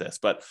something with this,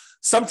 but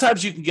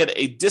sometimes you can get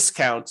a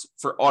discount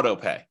for auto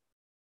pay.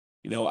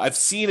 I've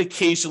seen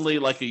occasionally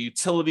like a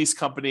utilities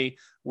company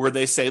where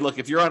they say, look,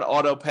 if you're on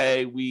auto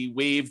pay, we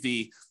waive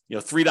the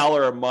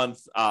 $3 a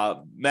month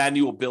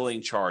manual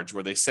billing charge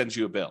where they send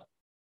you a bill.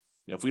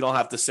 If we don't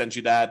have to send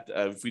you that,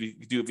 if we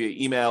do it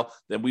via email,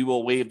 then we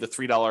will waive the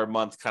 $3 a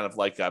month kind of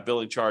like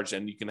billing charge,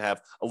 and you can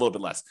have a little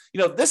bit less.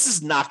 This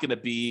is not going to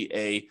be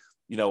a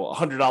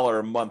 $100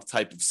 a month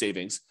type of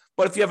savings,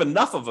 but if you have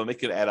enough of them, it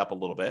could add up a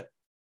little bit.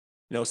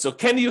 So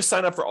can you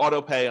sign up for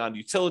auto pay on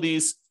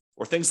utilities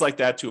or things like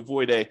that to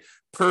avoid a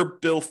per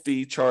bill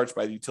fee charged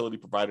by the utility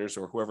providers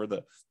or whoever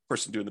the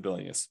person doing the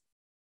billing is?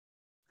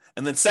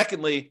 And then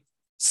secondly,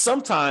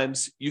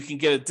 sometimes you can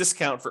get a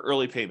discount for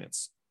early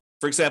payments.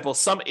 For example,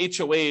 some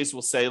HOAs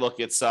will say, look,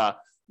 it's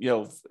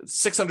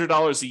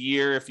 $600 a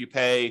year if you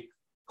pay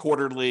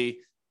quarterly,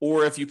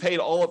 or if you paid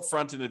all up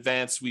front in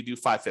advance, we do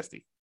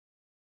 $550.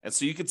 And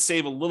so you could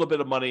save a little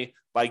bit of money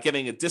by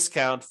getting a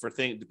discount for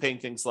paying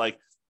things like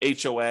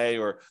HOA,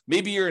 or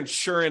maybe your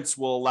insurance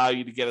will allow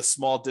you to get a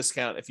small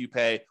discount if you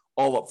pay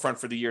all up front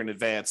for the year in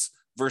advance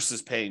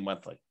versus paying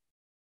monthly.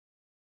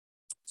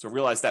 So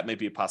realize that may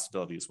be a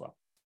possibility as well.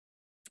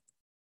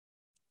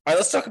 All right,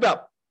 let's talk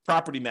about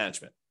property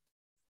management.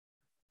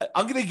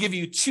 I'm going to give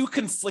you 2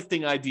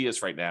 conflicting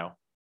ideas right now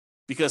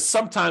because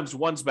sometimes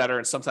one's better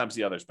and sometimes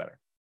the other's better.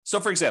 So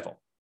for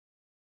example,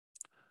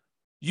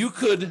 you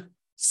could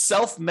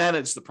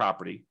self-manage the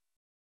property,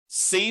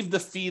 save the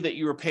fee that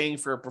you were paying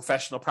for a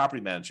professional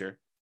property manager.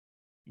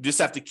 You just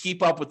have to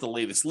keep up with the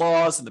latest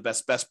laws and the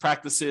best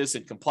practices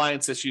and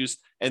compliance issues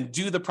and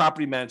do the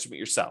property management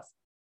yourself.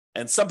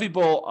 And some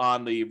people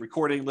on the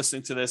recording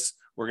listening to this,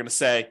 we're going to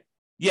say,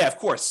 yeah, of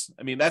course.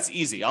 I mean, that's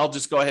easy. I'll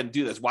just go ahead and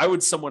do this. Why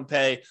would someone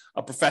pay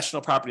a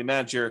professional property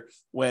manager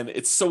when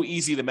it's so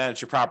easy to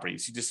manage your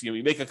properties? You just,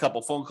 you make a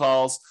couple phone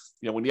calls.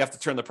 When you have to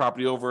turn the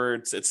property over,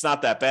 it's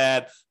not that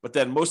bad. But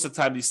then most of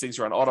the time, these things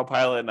are on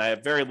autopilot, and I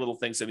have very little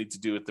things I need to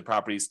do with the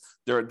properties.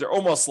 They're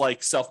almost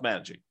like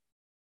self-managing.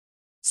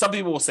 Some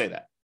people will say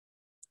that.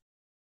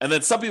 And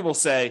then some people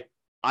say,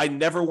 I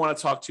never want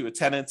to talk to a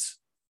tenant.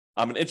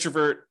 I'm an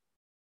introvert.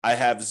 I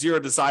have zero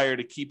desire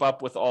to keep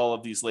up with all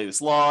of these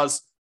latest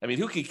laws. I mean,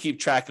 who can keep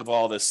track of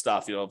all this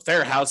stuff?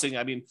 Fair housing.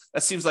 I mean,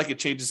 that seems like it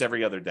changes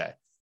every other day.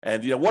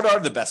 And, what are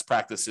the best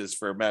practices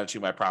for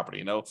managing my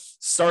property?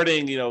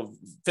 Starting,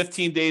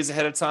 15 days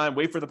ahead of time,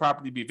 wait for the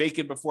property to be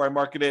vacant before I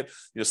market it,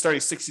 starting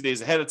 60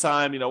 days ahead of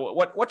time,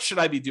 what should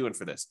I be doing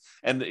for this?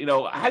 And,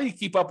 how do you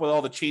keep up with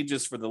all the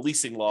changes for the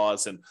leasing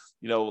laws? And,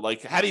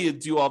 how do you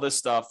do all this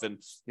stuff?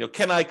 And,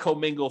 can I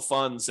commingle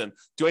funds? And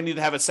do I need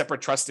to have a separate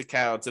trust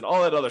account and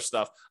all that other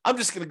stuff? I'm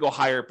just going to go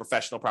hire a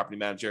professional property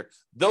manager.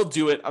 They'll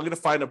do it. I'm going to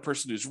find a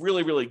person who's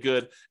really, really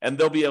good, and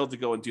they'll be able to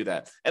go and do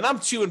that. And I'm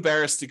too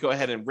embarrassed to go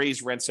ahead and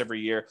raise rents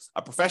every year.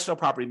 A professional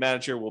property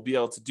manager will be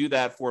able to do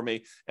that for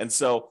me. And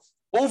so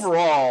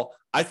overall,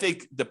 I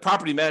think the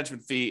property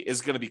management fee is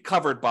going to be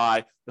covered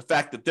by the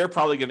fact that they're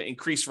probably going to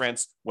increase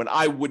rents when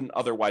I wouldn't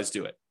otherwise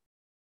do it.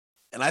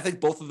 And I think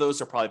both of those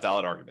are probably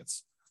valid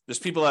arguments. There's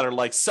people that are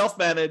like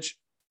self-manage,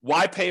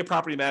 Why pay a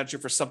property manager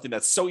for something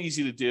that's so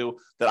easy to do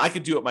that I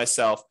could do it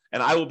myself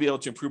and I will be able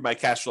to improve my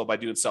cash flow by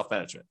doing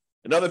self-management?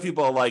 And other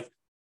people are like,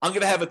 I'm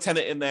going to have a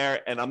tenant in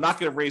there and I'm not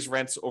going to raise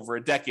rents over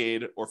a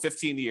decade or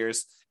 15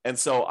 years. And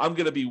so I'm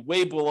going to be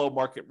way below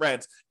market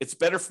rent. It's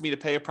better for me to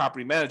pay a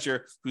property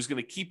manager who's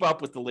going to keep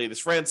up with the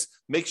latest rents,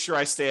 make sure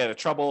I stay out of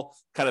trouble,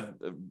 kind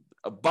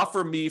of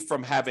buffer me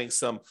from having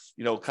some,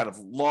 kind of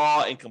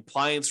law and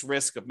compliance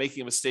risk of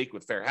making a mistake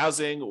with fair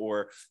housing,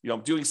 or,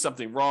 I'm doing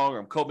something wrong, or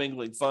I'm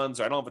commingling funds,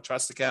 or I don't have a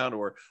trust account,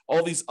 or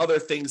all these other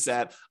things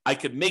that I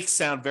could make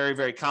sound very,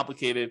 very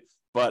complicated.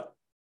 But,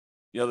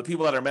 the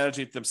people that are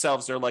managing it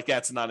themselves, they're like, yeah,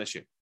 it's a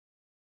non-issue.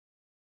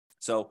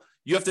 So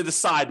you have to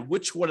decide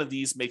which one of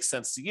these makes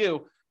sense to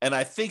you. And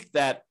I think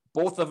that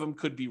both of them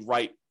could be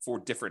right for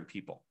different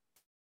people.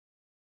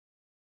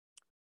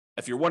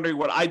 If you're wondering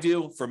what I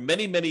do, for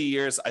many, many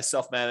years, I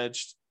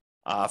self-managed.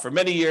 For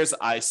many years,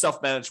 I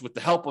self-managed with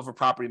the help of a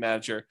property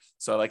manager.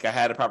 So I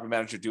had a property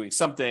manager doing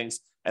some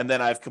things, and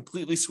then I've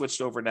completely switched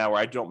over now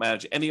where I don't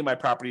manage any of my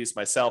properties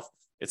myself.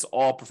 It's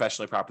all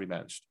professionally property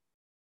managed.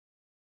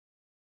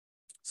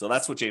 So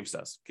that's what James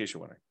does, in case you're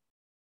wondering.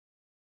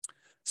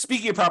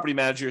 Speaking of property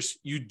managers,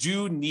 you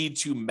do need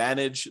to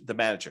manage the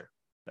manager.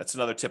 That's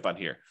another tip on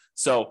here.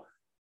 So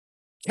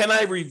can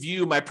I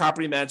review my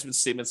property management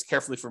statements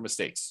carefully for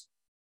mistakes?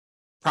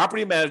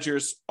 Property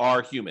managers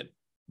are human.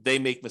 They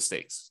make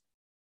mistakes.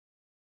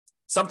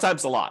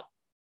 Sometimes a lot,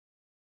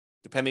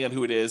 depending on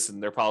who it is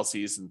and their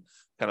policies and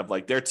kind of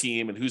like their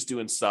team and who's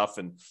doing stuff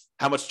and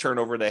how much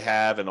turnover they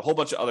have and a whole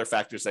bunch of other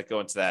factors that go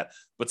into that.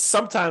 But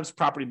sometimes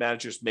property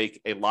managers make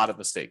a lot of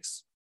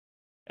mistakes.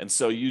 And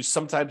so you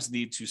sometimes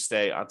need to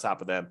stay on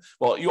top of them.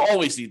 Well, you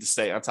always need to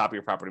stay on top of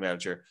your property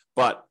manager,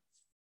 but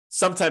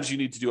sometimes you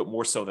need to do it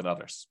more so than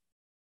others.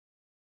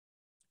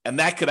 And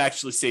that could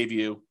actually save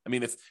you. I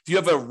mean, if you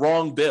have a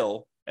wrong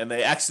bill and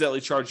they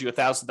accidentally charge you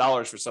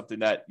 $1,000 for something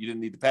that you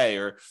didn't need to pay,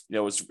 or it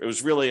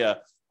was really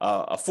a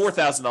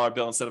 $4,000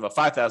 bill instead of a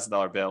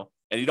 $5,000 bill,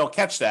 and you don't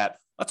catch that,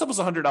 that's almost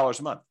 $100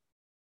 a month.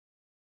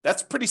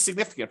 That's pretty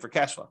significant for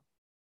cash flow.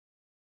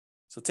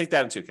 So take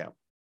that into account.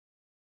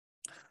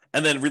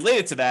 And then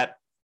related to that,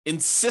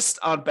 insist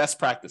on best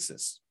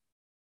practices.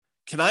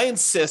 Can I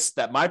insist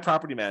that my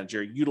property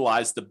manager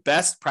utilize the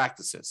best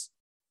practices?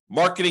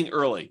 Marketing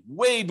early,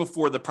 way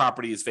before the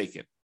property is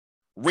vacant.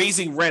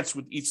 Raising rents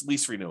with each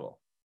lease renewal.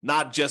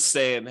 Not just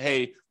saying,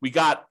 hey, we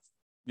got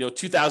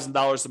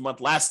 $2,000 a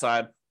month last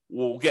time,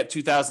 we'll get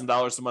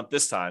 $2,000 a month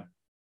this time.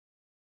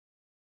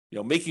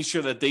 Making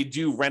sure that they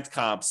do rent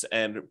comps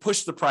and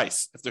push the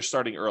price if they're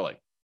starting early.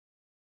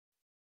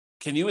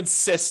 Can you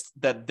insist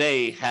that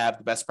they have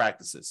the best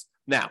practices?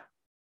 Now,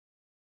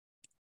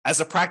 as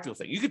a practical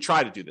thing, you could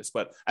try to do this,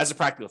 but as a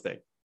practical thing,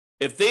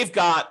 if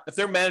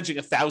they're managing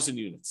 1,000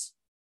 units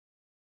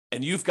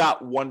and you've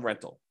got one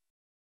rental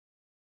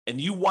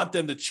and you want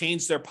them to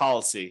change their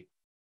policy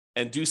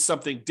and do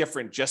something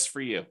different just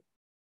for you,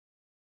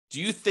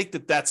 do you think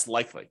that that's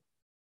likely?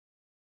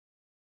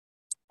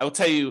 I will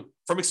tell you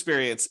from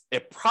experience,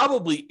 it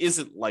probably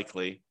isn't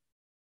likely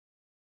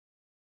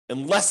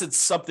unless it's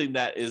something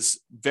that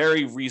is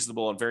very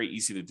reasonable and very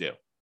easy to do.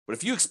 But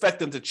if you expect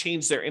them to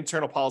change their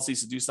internal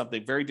policies to do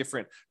something very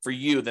different for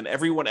you than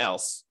everyone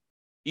else,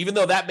 even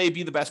though that may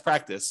be the best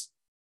practice,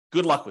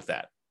 good luck with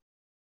that.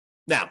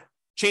 Now,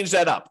 change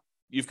that up.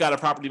 You've got a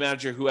property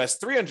manager who has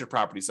 300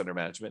 properties under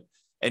management,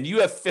 and you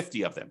have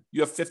 50 of them.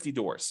 You have 50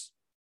 doors.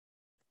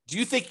 Do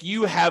you think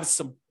you have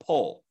some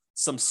pull,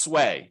 some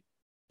sway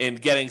in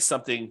getting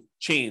something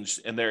changed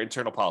in their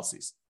internal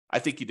policies? I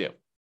think you do.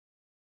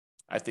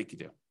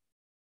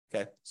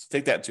 Okay, so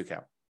take that into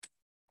account.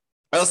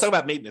 All right, let's talk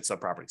about maintenance on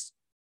properties.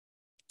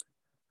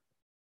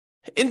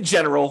 In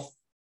general,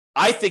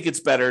 I think it's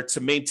better to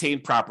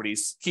maintain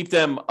properties, keep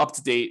them up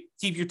to date,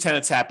 keep your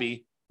tenants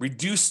happy,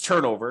 reduce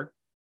turnover.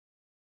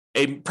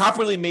 A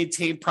properly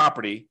maintained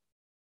property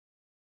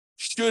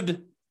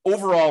should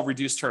overall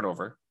reduce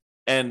turnover,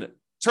 and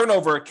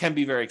turnover can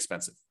be very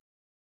expensive.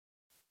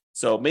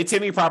 So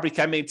maintaining your property,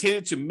 can maintain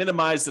it to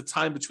minimize the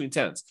time between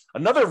tenants.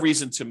 Another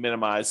reason to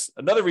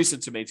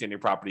maintain your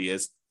property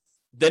is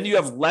then you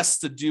have less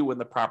to do when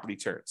the property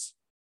turns.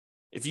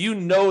 If you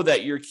know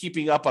that you're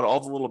keeping up on all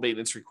the little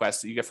maintenance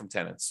requests that you get from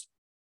tenants,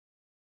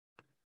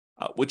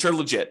 which are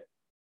legit,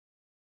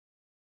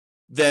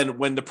 then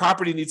when the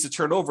property needs to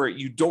turn over,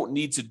 you don't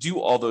need to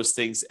do all those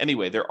things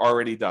anyway. They're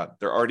already done.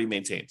 They're already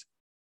maintained.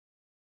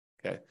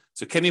 Okay.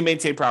 So can you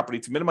maintain property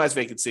to minimize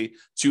vacancy,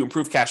 to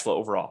improve cash flow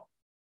overall?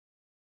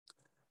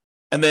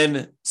 And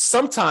then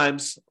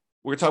sometimes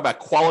we're talking about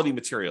quality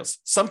materials.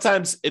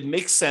 Sometimes it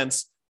makes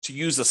sense to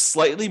use a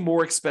slightly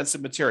more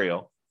expensive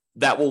material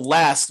that will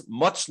last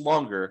much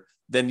longer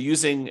than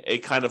using a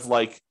kind of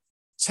like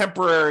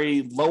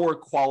temporary lower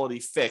quality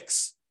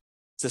fix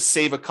to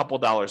save a couple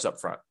dollars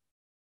up front.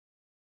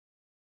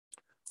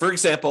 For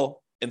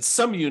example, in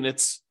some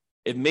units,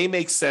 it may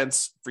make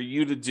sense for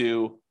you to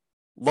do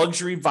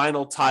luxury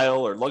vinyl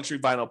tile or luxury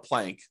vinyl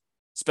plank,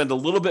 spend a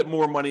little bit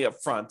more money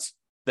up front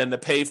than to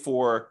pay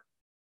for,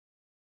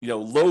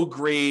 low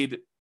grade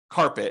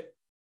carpet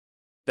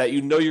that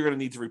you know you're going to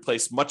need to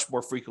replace much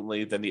more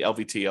frequently than the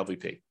LVT,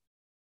 LVP.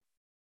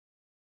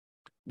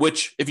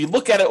 Which, if you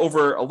look at it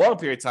over a long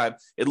period of time,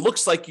 it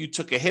looks like you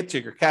took a hit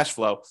to your cash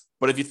flow.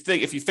 But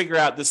if you figure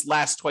out this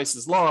lasts twice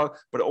as long,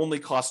 but it only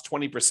costs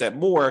 20%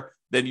 more,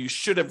 then you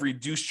should have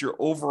reduced your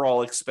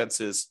overall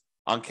expenses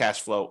on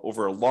cash flow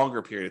over a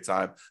longer period of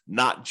time,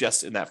 not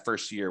just in that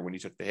first year when you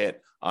took the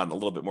hit on a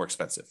little bit more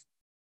expensive.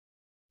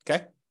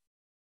 Okay?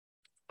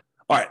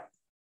 All right.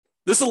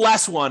 This is the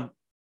last one.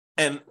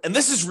 And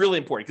this is really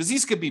important because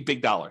these could be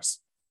big dollars.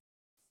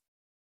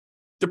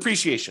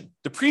 Depreciation.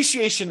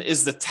 Depreciation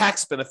is the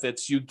tax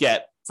benefits you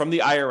get from the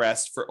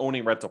IRS for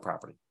owning rental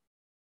property.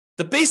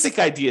 The basic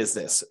idea is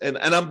this, and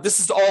this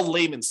is all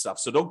layman stuff.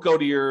 So don't go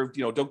to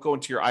don't go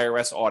into your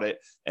IRS audit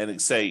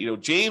and say,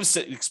 James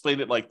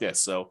explained it like this.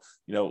 So,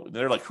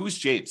 they're like, who's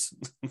James?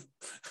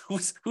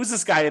 who's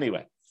this guy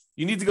anyway?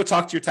 You need to go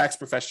talk to your tax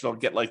professional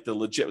and get like the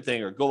legit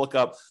thing, or go look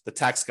up the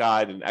tax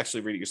guide and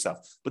actually read it yourself.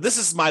 But this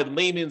is my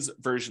layman's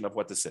version of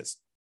what this is.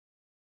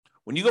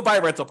 When you go buy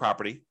a rental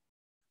property,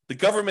 the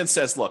government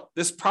says, look,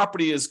 this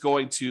property is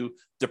going to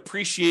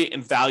depreciate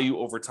in value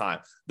over time.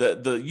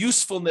 The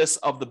usefulness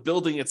of the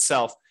building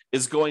itself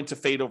is going to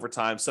fade over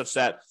time, such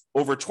that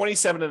over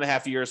 27 and a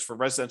half years for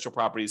residential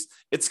properties,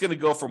 it's going to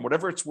go from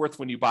whatever it's worth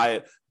when you buy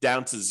it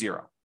down to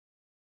zero.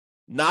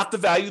 Not the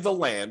value of the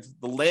land.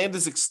 The land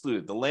is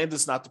excluded. The land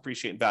does not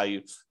depreciate in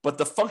value, but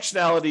the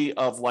functionality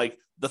of like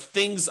the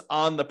things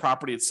on the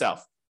property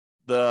itself.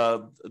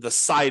 The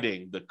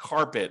siding, the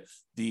carpet,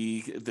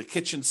 the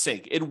kitchen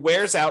sink, it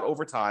wears out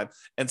over time.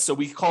 And so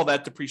we call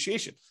that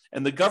depreciation.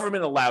 And the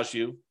government allows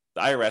you,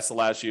 the IRS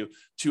allows you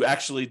to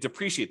actually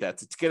depreciate that,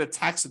 to get a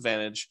tax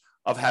advantage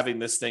of having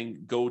this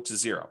thing go to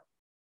zero.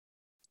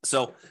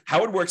 So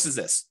how it works is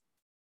this.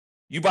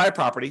 You buy a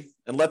property,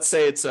 and let's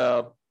say it's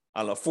a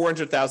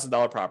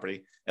 $400,000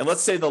 property. And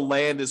let's say the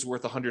land is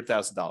worth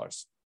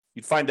 $100,000.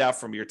 You'd find out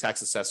from your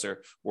tax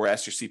assessor or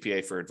ask your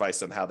CPA for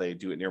advice on how they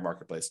do it in your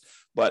marketplace.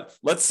 But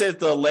let's say that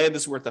the land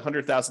is worth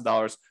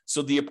 $100,000.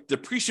 So the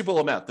depreciable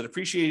amount, the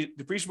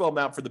depreciable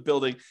amount for the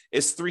building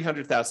is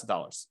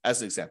 $300,000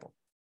 as an example.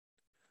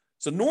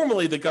 So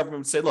normally the government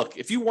would say, look,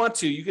 if you want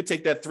to, you could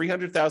take that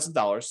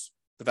 $300,000,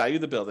 the value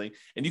of the building,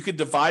 and you could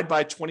divide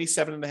by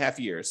 27 and a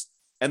half years.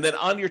 And then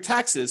on your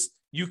taxes,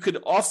 you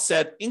could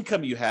offset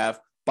income you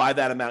have by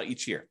that amount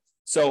each year.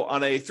 So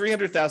on a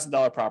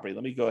 $300,000 property,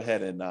 let me go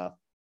ahead and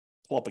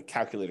pull up a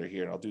calculator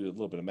here, and I'll do a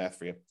little bit of math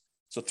for you.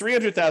 So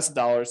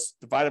 $300,000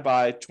 divided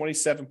by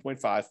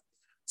 27.5.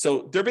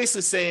 So they're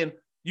basically saying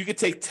you could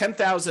take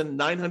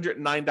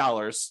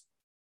 $10,909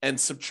 and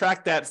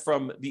subtract that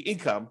from the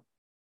income.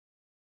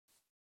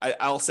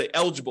 I'll say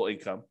eligible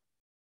income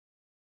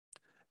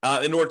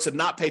in order to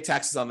not pay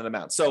taxes on that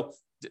amount. So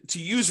to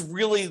use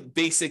really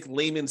basic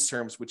layman's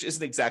terms, which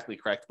isn't exactly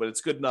correct, but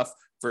it's good enough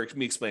for me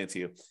to explain it to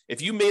you.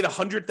 If you made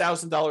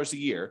 $100,000 a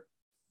year,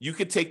 you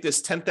could take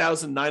this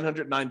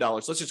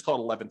 $10,909. Let's just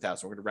call it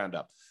 $11,000. We're going to round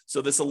up.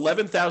 So this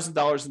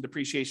 $11,000 in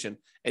depreciation,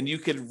 and you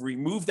could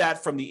remove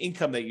that from the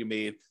income that you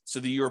made so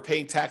that you're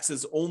paying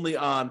taxes only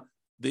on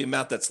the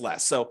amount that's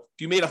less. So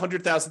if you made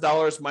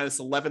 $100,000 minus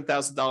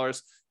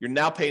 $11,000, you're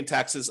now paying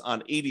taxes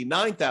on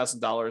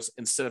 $89,000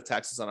 instead of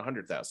taxes on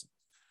 $100,000.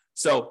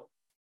 So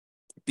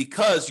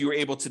because you were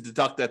able to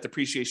deduct that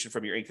depreciation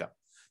from your income.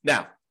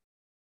 Now,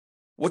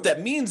 what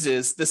that means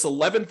is this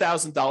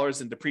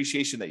 $11,000 in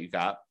depreciation that you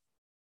got,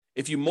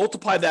 if you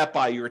multiply that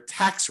by your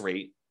tax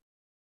rate,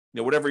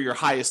 whatever your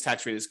highest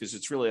tax rate is, because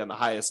it's really on the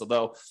highest,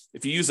 although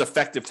if you use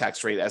effective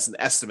tax rate as an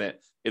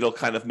estimate, it'll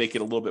kind of make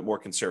it a little bit more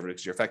conservative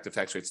because your effective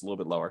tax rate is a little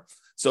bit lower.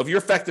 So if your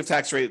effective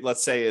tax rate,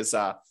 let's say, is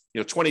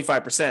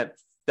 25%,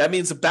 that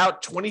means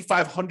about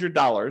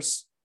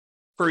 $2,500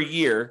 per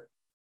year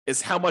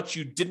is how much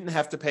you didn't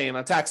have to pay in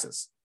on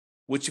taxes,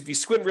 which if you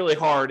squint really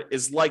hard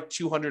is like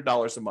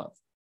 $200 a month.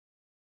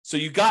 So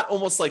you got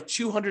almost like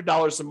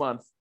 $200 a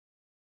month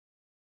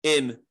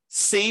in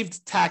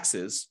saved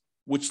taxes,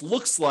 which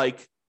looks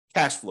like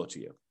cash flow to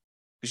you.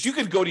 Because you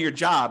could go to your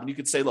job and you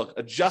could say, look,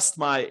 adjust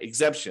my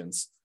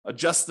exemptions,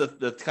 adjust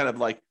the kind of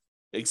like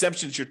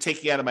exemptions you're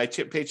taking out of my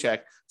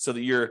paycheck so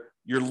that you're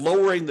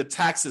lowering the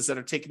taxes that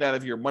are taken out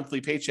of your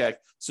monthly paycheck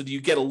so that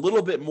you get a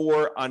little bit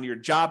more on your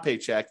job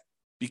paycheck,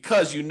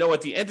 because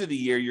at the end of the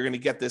year, you're going to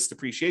get this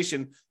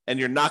depreciation and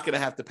you're not going to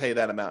have to pay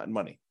that amount in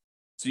money.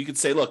 So you could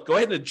say, look, go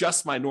ahead and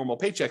adjust my normal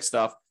paycheck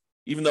stuff,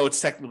 even though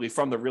it's technically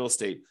from the real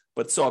estate.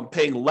 But so I'm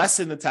paying less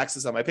in the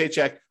taxes on my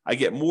paycheck. I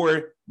get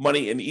more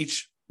money in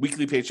each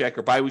weekly paycheck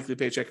or biweekly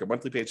paycheck or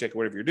monthly paycheck or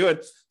whatever you're doing,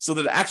 so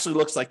that it actually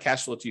looks like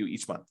cash flow to you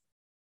each month.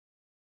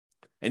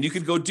 And you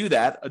could go do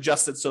that,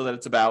 adjust it so that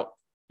it's about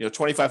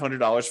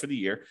 $2,500 for the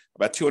year,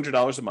 about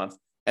 $200 a month.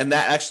 And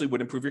that actually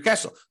would improve your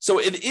cash flow. So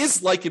it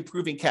is like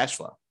improving cash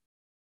flow,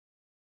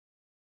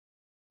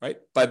 right?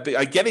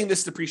 By getting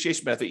this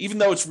depreciation benefit, even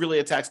though it's really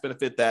a tax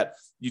benefit that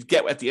you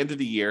get at the end of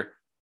the year,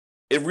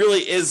 it really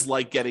is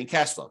like getting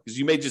cash flow, because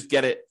you may just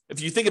get it.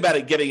 If you think about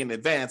it, getting in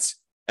advance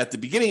at the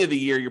beginning of the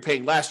year, you're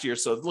paying last year.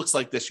 So it looks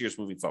like this year's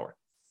moving forward.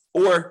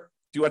 Or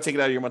if you want to take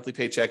it out of your monthly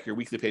paycheck, your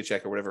weekly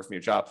paycheck, or whatever from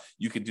your job,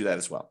 you can do that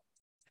as well.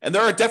 And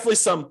there are definitely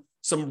some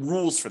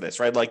rules for this,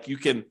 right? Like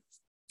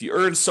if you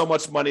earn so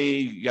much money,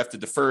 you have to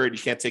defer it. You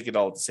can't take it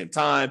all at the same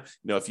time.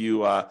 If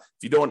you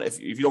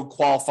don't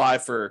qualify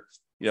for,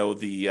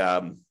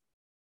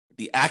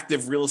 the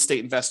active real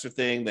estate investor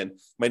thing, then you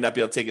might not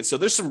be able to take it. So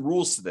there's some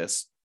rules to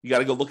this. You got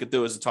to go look at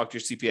those and talk to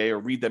your CPA or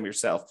read them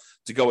yourself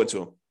to go into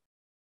them.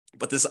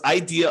 But this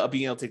idea of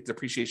being able to take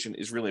depreciation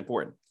is really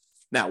important.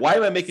 Now, why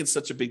am I making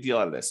such a big deal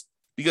out of this?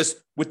 Because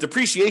with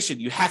depreciation,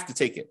 you have to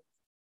take it.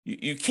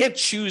 You can't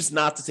choose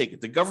not to take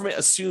it. The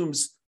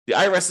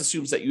IRS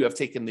assumes that you have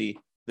taken the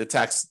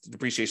tax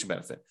depreciation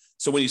benefit.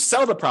 So when you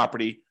sell the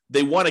property,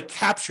 they want to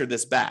capture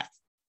this back.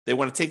 They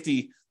want to take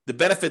the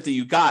benefit that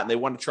you got and they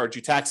want to charge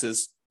you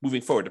taxes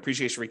moving forward,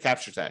 depreciation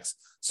recapture tax.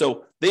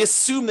 So they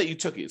assume that you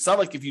took it. It's not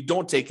like if you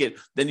don't take it,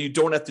 then you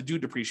don't have to do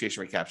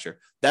depreciation recapture.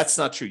 That's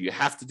not true. You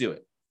have to do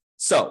it.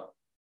 So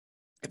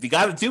if you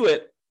got to do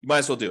it, you might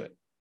as well do it.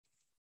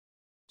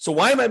 So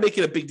why am I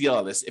making a big deal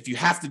of this if you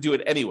have to do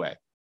it anyway?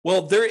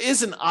 Well, there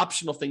is an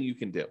optional thing you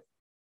can do.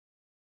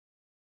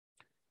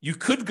 You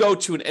could go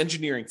to an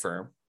engineering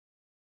firm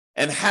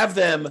and have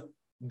them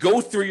go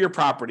through your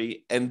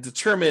property and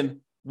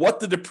determine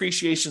what the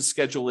depreciation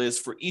schedule is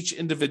for each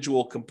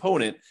individual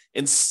component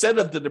instead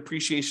of the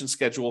depreciation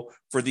schedule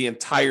for the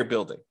entire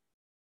building.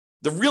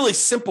 The really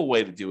simple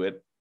way to do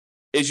it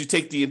is you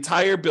take the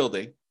entire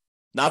building,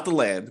 not the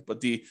land,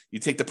 but you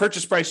take the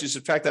purchase price, you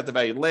subtract out the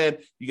value of the land,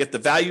 you get the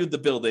value of the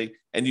building,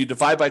 and you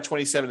divide by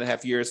 27 and a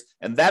half years,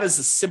 and that is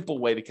a simple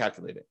way to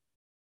calculate it.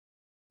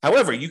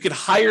 However, you could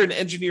hire an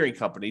engineering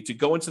company to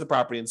go into the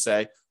property and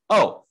say,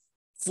 oh,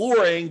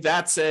 flooring,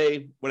 that's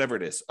a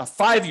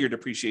 5-year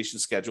depreciation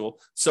schedule.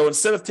 So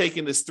instead of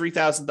taking this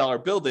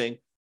 $3,000 building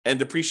and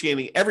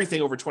depreciating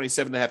everything over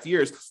 27 and a half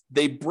years,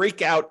 they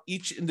break out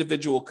each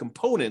individual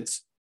component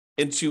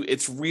into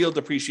its real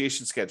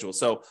depreciation schedule.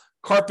 So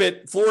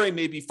flooring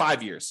may be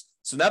 5 years.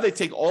 So now they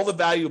take all the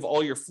value of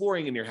all your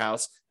flooring in your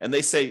house and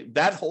they say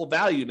that whole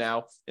value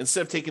now,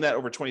 instead of taking that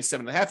over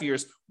 27 and a half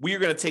years, we are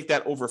going to take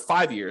that over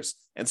 5 years.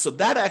 And so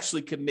that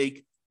actually can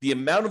make the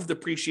amount of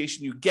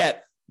depreciation you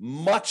get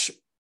much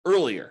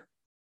earlier.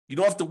 You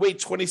don't have to wait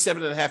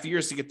 27 and a half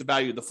years to get the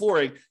value of the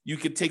flooring. You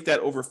can take that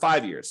over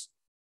 5 years,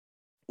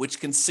 which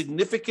can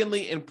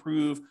significantly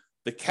improve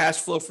the cash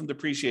flow from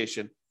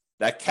depreciation,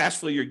 that cash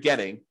flow you're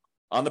getting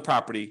on the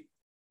property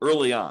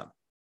early on.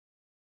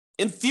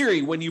 In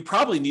theory, when you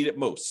probably need it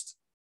most.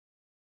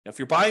 Now, if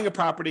you're buying a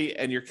property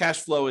and your cash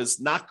flow is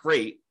not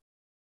great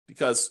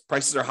because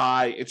prices are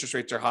high, interest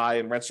rates are high,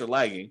 and rents are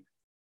lagging,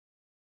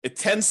 it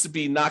tends to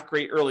be not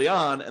great early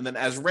on. And then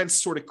as rents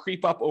sort of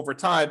creep up over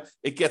time,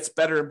 it gets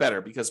better and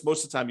better because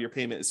most of the time your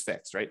payment is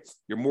fixed, right?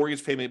 Your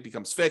mortgage payment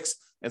becomes fixed.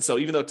 And so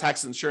even though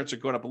tax and insurance are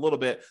going up a little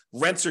bit,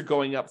 rents are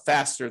going up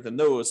faster than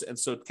those. And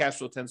so cash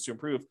flow tends to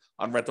improve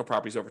on rental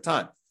properties over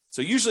time.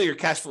 So usually your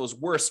cash flow is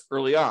worse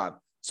early on.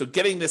 So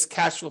getting this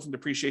cash flow from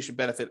depreciation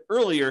benefit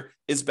earlier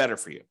is better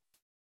for you.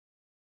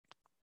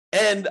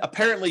 And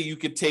apparently you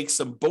could take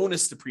some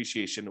bonus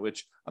depreciation,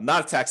 which I'm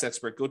not a tax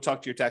expert. Go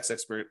talk to your tax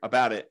expert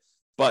about it.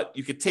 But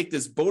you could take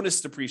this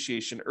bonus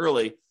depreciation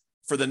early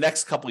for the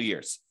next couple of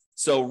years.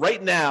 So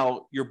right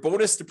now, your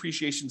bonus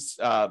depreciation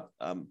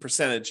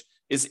percentage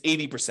is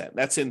 80%.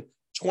 That's in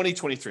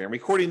 2023. I'm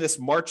recording this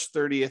March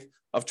 30th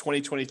of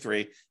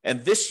 2023.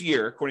 And this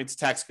year, according to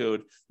tax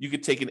code, you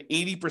could take an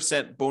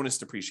 80% bonus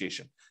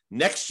depreciation.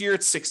 Next year,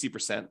 it's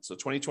 60%. So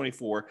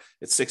 2024,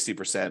 it's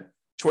 60%.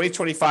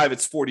 2025,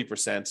 it's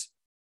 40%.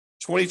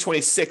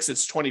 2026,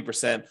 it's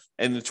 20%.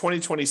 And in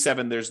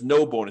 2027, there's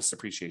no bonus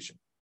depreciation.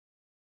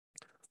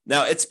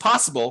 Now, it's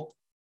possible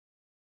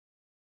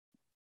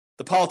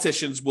the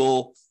politicians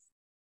will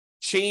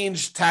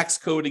change tax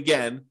code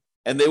again,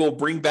 and they will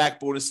bring back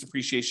bonus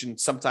depreciation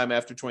sometime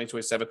after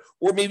 2027,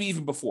 or maybe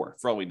even before,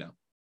 for all we know,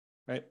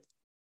 right?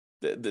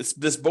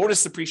 This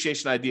bonus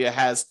depreciation idea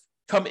has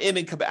come in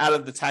and come out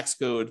of the tax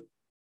code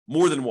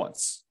more than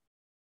once.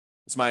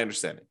 It's my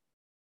understanding.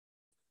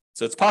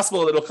 So it's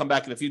possible that it'll come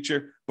back in the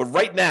future, but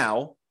right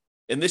now,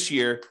 in this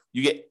year,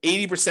 you get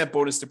 80%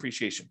 bonus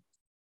depreciation.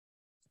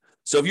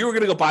 So if you were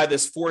going to go buy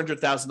this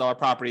 $400,000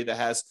 property that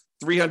has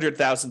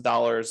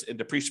 $300,000 in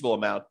depreciable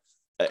amount,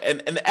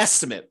 an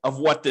estimate of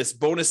what this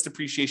bonus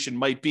depreciation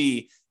might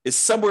be is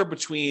somewhere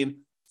between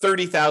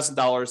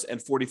 $30,000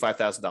 and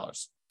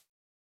 $45,000.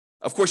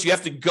 Of course, you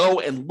have to go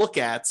and look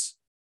at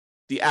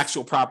the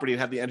actual property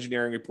and have the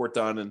engineering report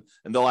done, and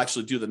they'll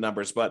actually do the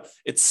numbers. But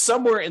it's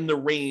somewhere in the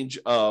range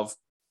of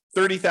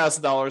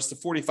 $30,000 to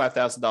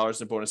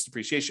 $45,000 in bonus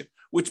depreciation,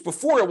 which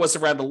before it was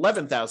around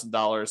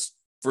 $11,000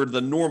 for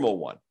the normal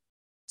one.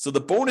 So the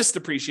bonus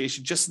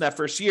depreciation just in that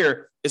first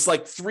year is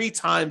like 3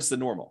 times the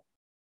normal.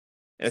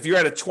 And if you're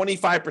at a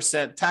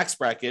 25% tax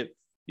bracket,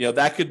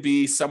 that could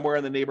be somewhere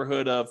in the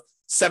neighborhood of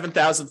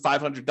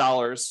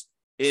 $7,500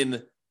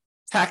 in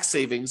tax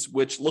savings,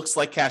 which looks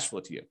like cash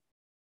flow to you.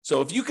 So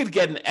if you could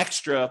get an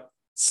extra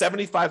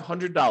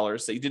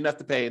 $7,500 that you didn't have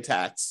to pay in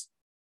tax,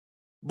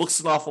 looks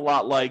an awful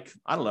lot like,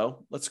 I don't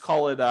know, let's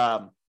call it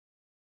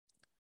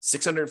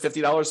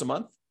 $650 a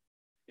month.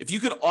 If you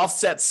could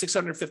offset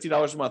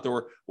 $650 a month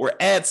or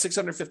add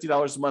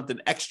 $650 a month in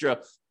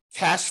extra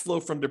cash flow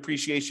from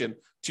depreciation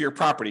to your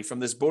property from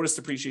this bonus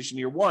depreciation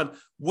year one,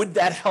 would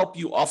that help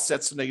you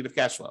offset some negative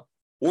cash flow?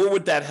 Or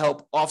would that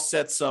help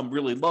offset some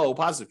really low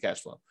positive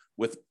cash flow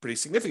with pretty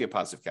significant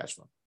positive cash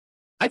flow?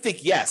 I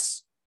think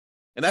yes.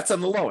 And that's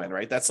on the low end,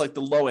 right? That's like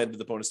the low end of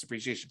the bonus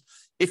depreciation.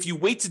 If you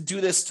wait to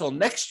do this till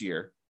next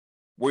year,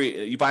 where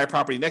you buy a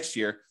property next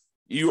year,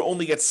 you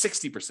only get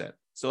 60%.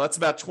 So that's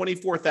about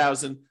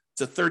 $24,000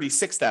 to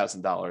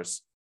 $36,000.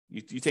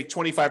 You take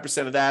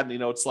 25% of that,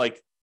 and it's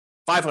like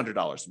 $500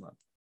 a month.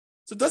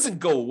 So it doesn't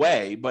go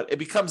away, but it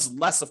becomes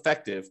less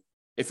effective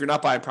if you're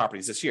not buying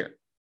properties this year.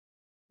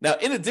 Now,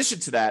 in addition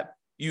to that,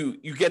 you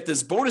get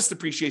this bonus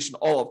depreciation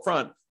all up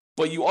front,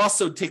 but you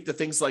also take the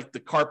things like the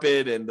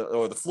carpet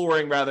or the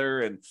flooring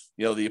rather, and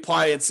the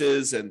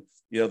appliances and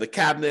the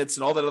cabinets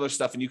and all that other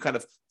stuff, and you kind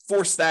of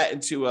force that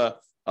into a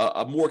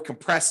more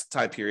compressed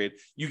time period.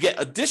 You get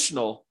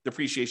additional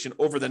depreciation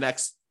over the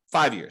next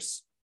 5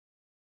 years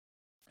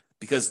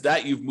because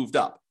that you've moved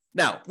up.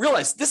 Now,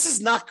 realize this is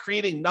not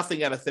creating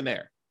nothing out of thin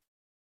air.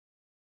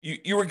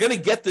 You were going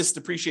to get this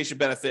depreciation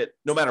benefit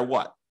no matter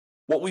what.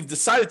 What we've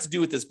decided to do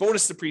with this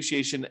bonus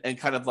depreciation and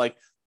kind of like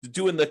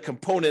doing the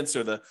components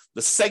or the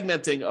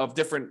segmenting of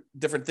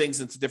different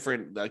things into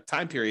different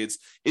time periods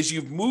is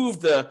you've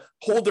moved the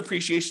whole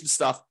depreciation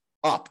stuff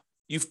up.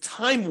 You've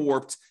time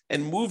warped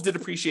and moved the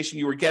depreciation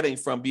you were getting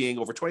from being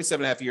over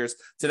 27 and a half years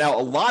to now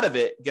a lot of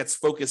it gets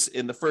focused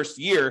in the first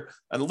year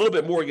and a little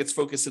bit more gets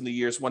focused in the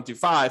years 1 through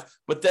 5.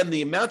 But then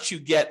the amount you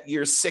get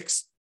years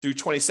 6 through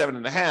 27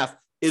 and a half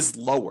is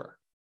lower.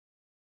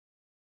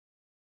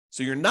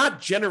 So you're not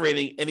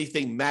generating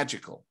anything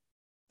magical.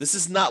 This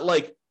is not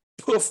like,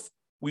 poof,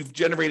 we've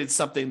generated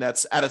something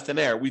that's out of thin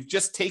air. We've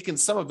just taken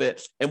some of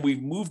it and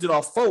we've moved it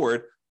all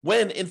forward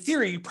when in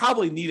theory, you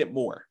probably need it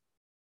more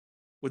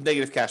with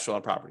negative cash flow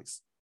on properties.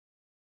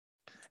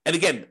 And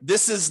again,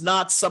 this is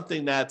not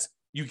something that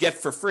you get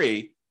for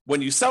free.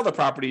 When you sell the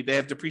property, they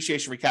have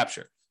depreciation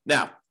recapture.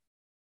 Now,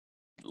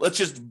 let's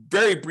just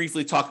very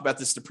briefly talk about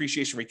this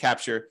depreciation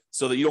recapture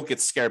so that you don't get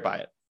scared by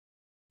it.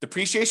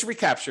 Depreciation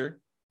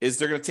recapture is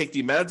they're going to take the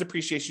amount of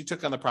depreciation you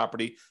took on the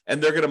property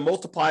and they're going to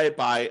multiply it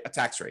by a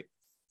tax rate.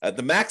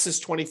 The max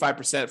is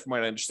 25% from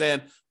what I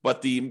understand,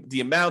 but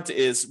the amount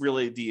is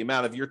really the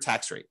amount of your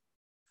tax rate.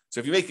 So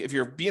if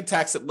you're being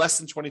taxed at less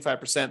than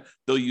 25%,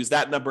 they'll use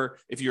that number.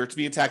 If you're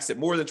being taxed at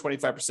more than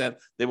 25%,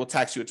 they will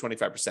tax you at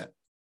 25%.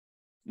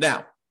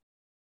 Now,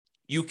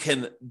 you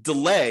can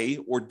delay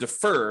or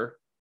defer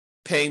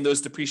paying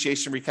those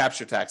depreciation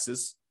recapture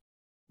taxes,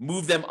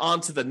 move them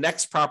onto the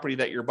next property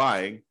that you're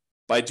buying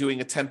by doing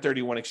a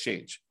 1031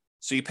 exchange.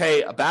 So you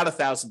pay about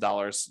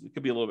 $1,000. It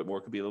could be a little bit more,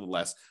 it could be a little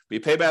less, but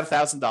you pay about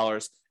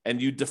 $1,000 and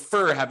you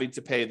defer having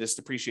to pay this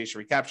depreciation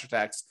recapture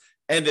tax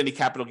and any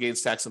capital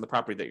gains tax on the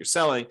property that you're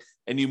selling,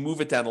 and you move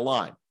it down the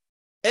line.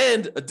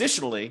 And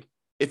additionally,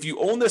 if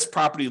you own this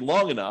property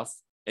long enough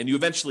and you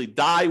eventually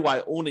die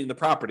while owning the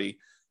property,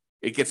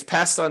 it gets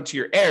passed on to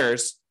your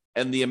heirs,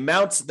 and the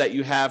amounts that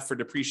you have for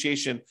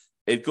depreciation,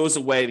 it goes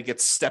away and it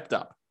gets stepped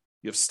up.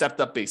 You have stepped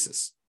up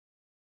basis.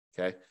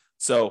 Okay.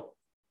 So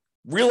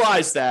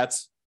realize that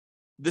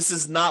this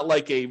is not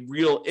like a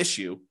real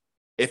issue.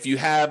 If you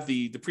have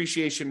the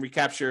depreciation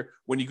recapture,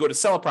 when you go to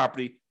sell a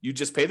property, you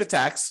just pay the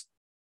tax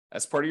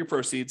as part of your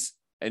proceeds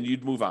and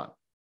you'd move on.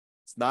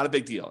 It's not a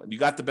big deal. And you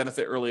got the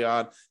benefit early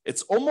on.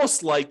 It's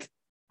almost like,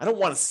 I don't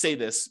want to say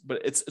this,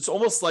 but it's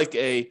almost like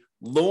a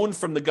loan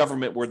from the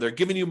government where they're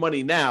giving you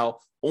money now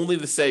only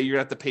to say you're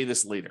going to have to pay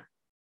this later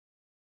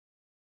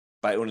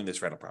by owning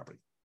this rental property.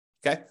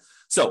 Okay.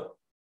 So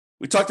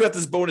we talked about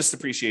this bonus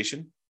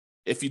depreciation.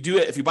 If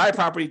you buy a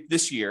property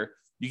this year,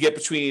 you get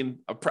between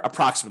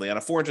approximately on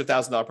a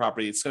 $400,000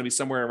 property, it's going to be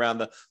somewhere around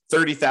the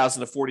 $30,000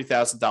 to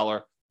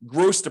 $40,000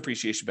 gross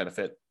depreciation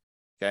benefit.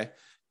 Okay.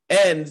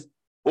 And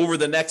over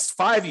the next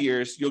 5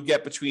 years, you'll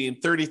get between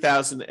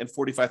 $30,000 and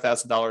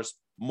 $45,000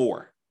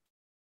 more.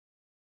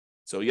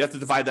 So you have to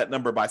divide that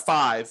number by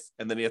 5,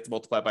 and then you have to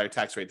multiply by your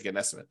tax rate to get an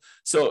estimate.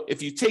 So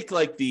if you take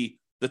like the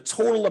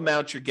total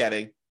amount you're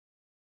getting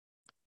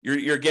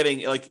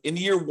like in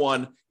year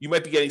one, you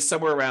might be getting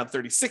somewhere around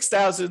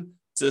 $36,000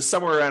 to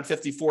somewhere around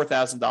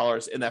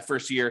 $54,000 in that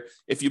first year.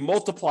 If you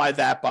multiply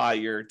that by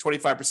your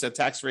 25%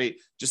 tax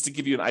rate, just to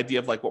give you an idea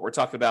of like what we're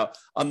talking about,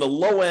 on the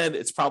low end,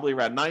 it's probably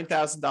around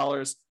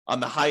 $9,000. On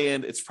the high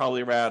end, it's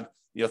probably around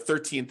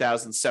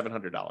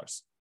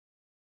 $13,700.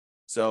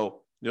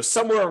 So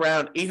somewhere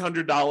around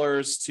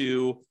 $800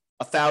 to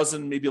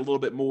 $1,000, maybe a little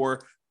bit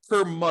more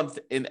per month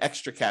in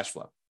extra cash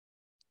flow.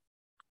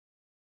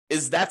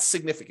 Is that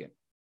significant?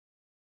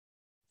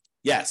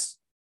 Yes,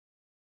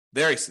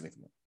 very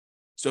significant.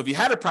 So if you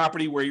had a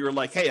property where you're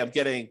like, hey, I'm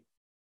getting,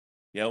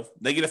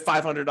 negative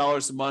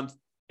 $500 a month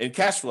in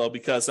cash flow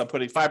because I'm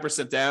putting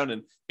 5% down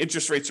and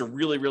interest rates are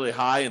really, really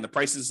high and the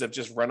prices have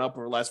just run up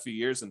over the last few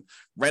years and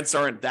rents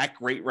aren't that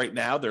great right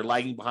now. They're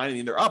lagging behind. I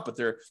mean, they're up, but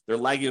they're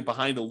lagging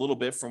behind a little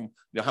bit from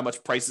how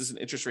much prices and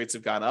interest rates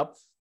have gone up.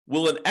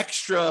 Will an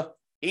extra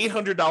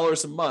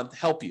 $800 a month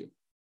help you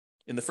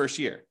in the first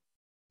year?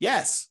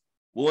 Yes.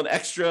 Will an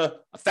extra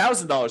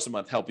 $1,000 a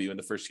month help you in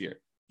the first year?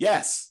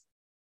 Yes.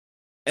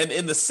 And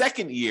in the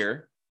second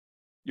year,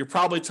 you're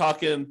probably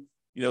talking,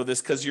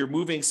 this because you're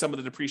moving some of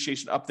the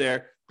depreciation up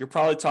there. You're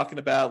probably talking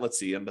about, let's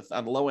see, on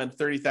the low end,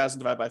 30,000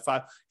 divided by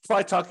 5. You're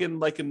probably talking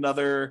like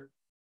another,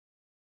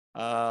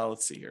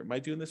 let's see here. Am I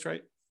doing this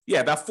right? Yeah,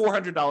 about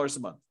 $400 a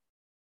month.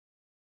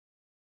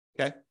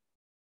 Okay.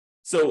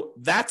 So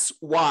that's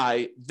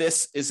why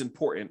this is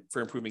important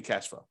for improving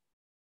cash flow.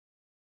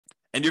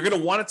 And you're going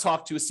to want to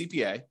talk to a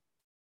CPA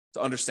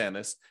to understand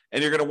this.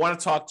 And you're going to want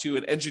to talk to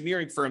an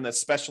engineering firm that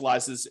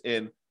specializes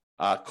in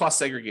cost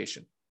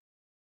segregation.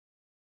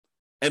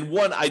 And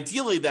one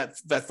ideally that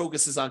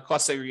focuses on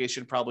cost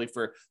segregation probably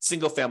for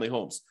single family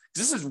homes.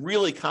 This is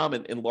really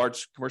common in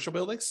large commercial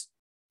buildings,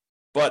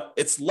 but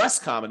it's less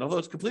common, although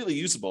it's completely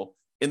usable,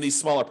 in these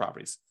smaller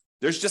properties.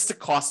 There's just a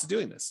cost to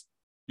doing this.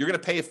 You're going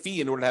to pay a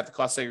fee in order to have the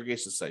cost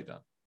segregation study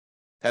done.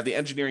 Have the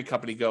engineering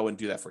company go and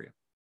do that for you.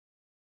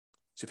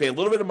 So you pay a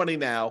little bit of money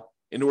now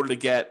in order to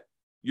get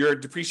your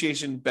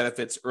depreciation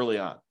benefits early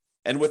on.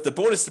 And with the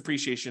bonus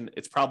depreciation,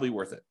 it's probably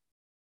worth it.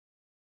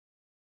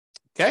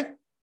 Okay?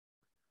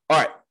 All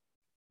right.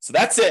 So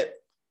that's it.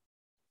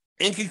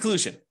 In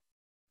conclusion,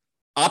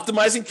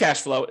 optimizing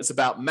cash flow is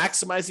about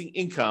maximizing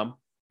income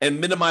and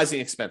minimizing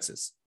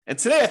expenses. And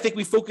today, I think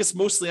we focus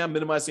mostly on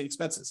minimizing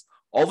expenses,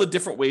 all the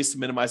different ways to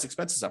minimize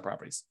expenses on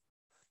properties.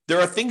 There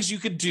are things you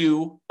could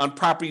do on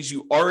properties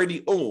you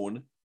already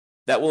own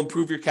that will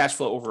improve your cash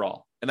flow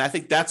overall. And I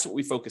think that's what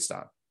we focused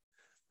on.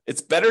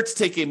 It's better to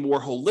take a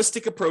more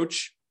holistic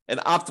approach and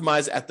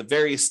optimize at the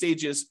various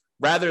stages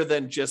rather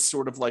than just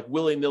sort of like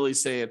willy-nilly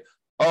saying,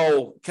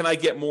 oh, can I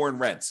get more in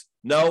rent?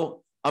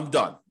 No, I'm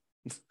done.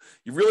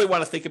 You really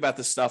want to think about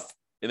this stuff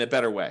in a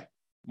better way,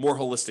 more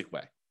holistic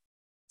way.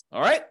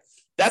 All right.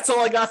 That's all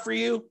I got for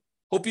you.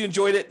 Hope you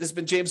enjoyed it. This has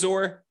been James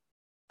Orr.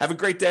 Have a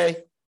great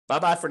day.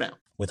 Bye-bye for now.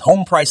 With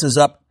home prices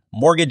up,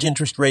 mortgage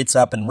interest rates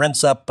up, and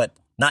rents up, but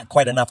not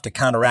quite enough to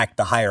counteract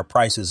the higher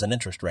prices and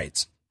interest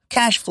rates,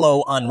 cash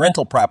flow on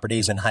rental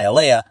properties in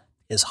Hialeah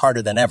is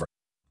harder than ever.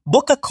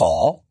 Book a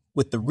call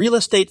with the Real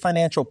Estate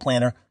Financial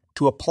Planner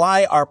to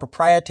apply our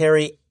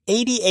proprietary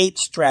 88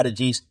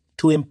 strategies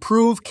to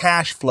improve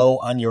cash flow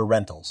on your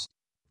rentals.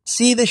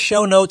 See the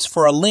show notes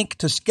for a link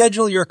to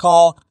schedule your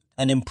call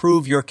and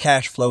improve your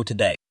cash flow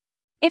today.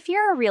 If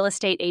you're a real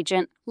estate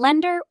agent,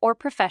 lender, or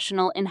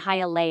professional in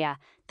Hialeah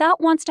that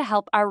wants to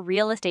help our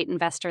real estate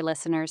investor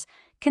listeners,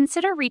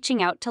 consider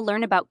reaching out to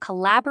learn about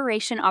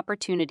collaboration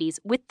opportunities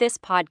with this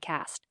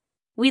podcast.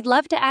 We'd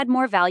love to add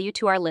more value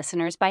to our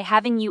listeners by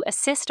having you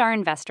assist our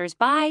investors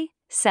buy,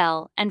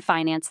 sell, and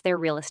finance their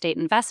real estate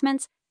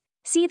investments.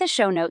 See the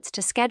show notes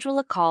to schedule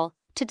a call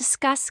to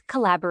discuss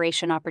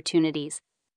collaboration opportunities.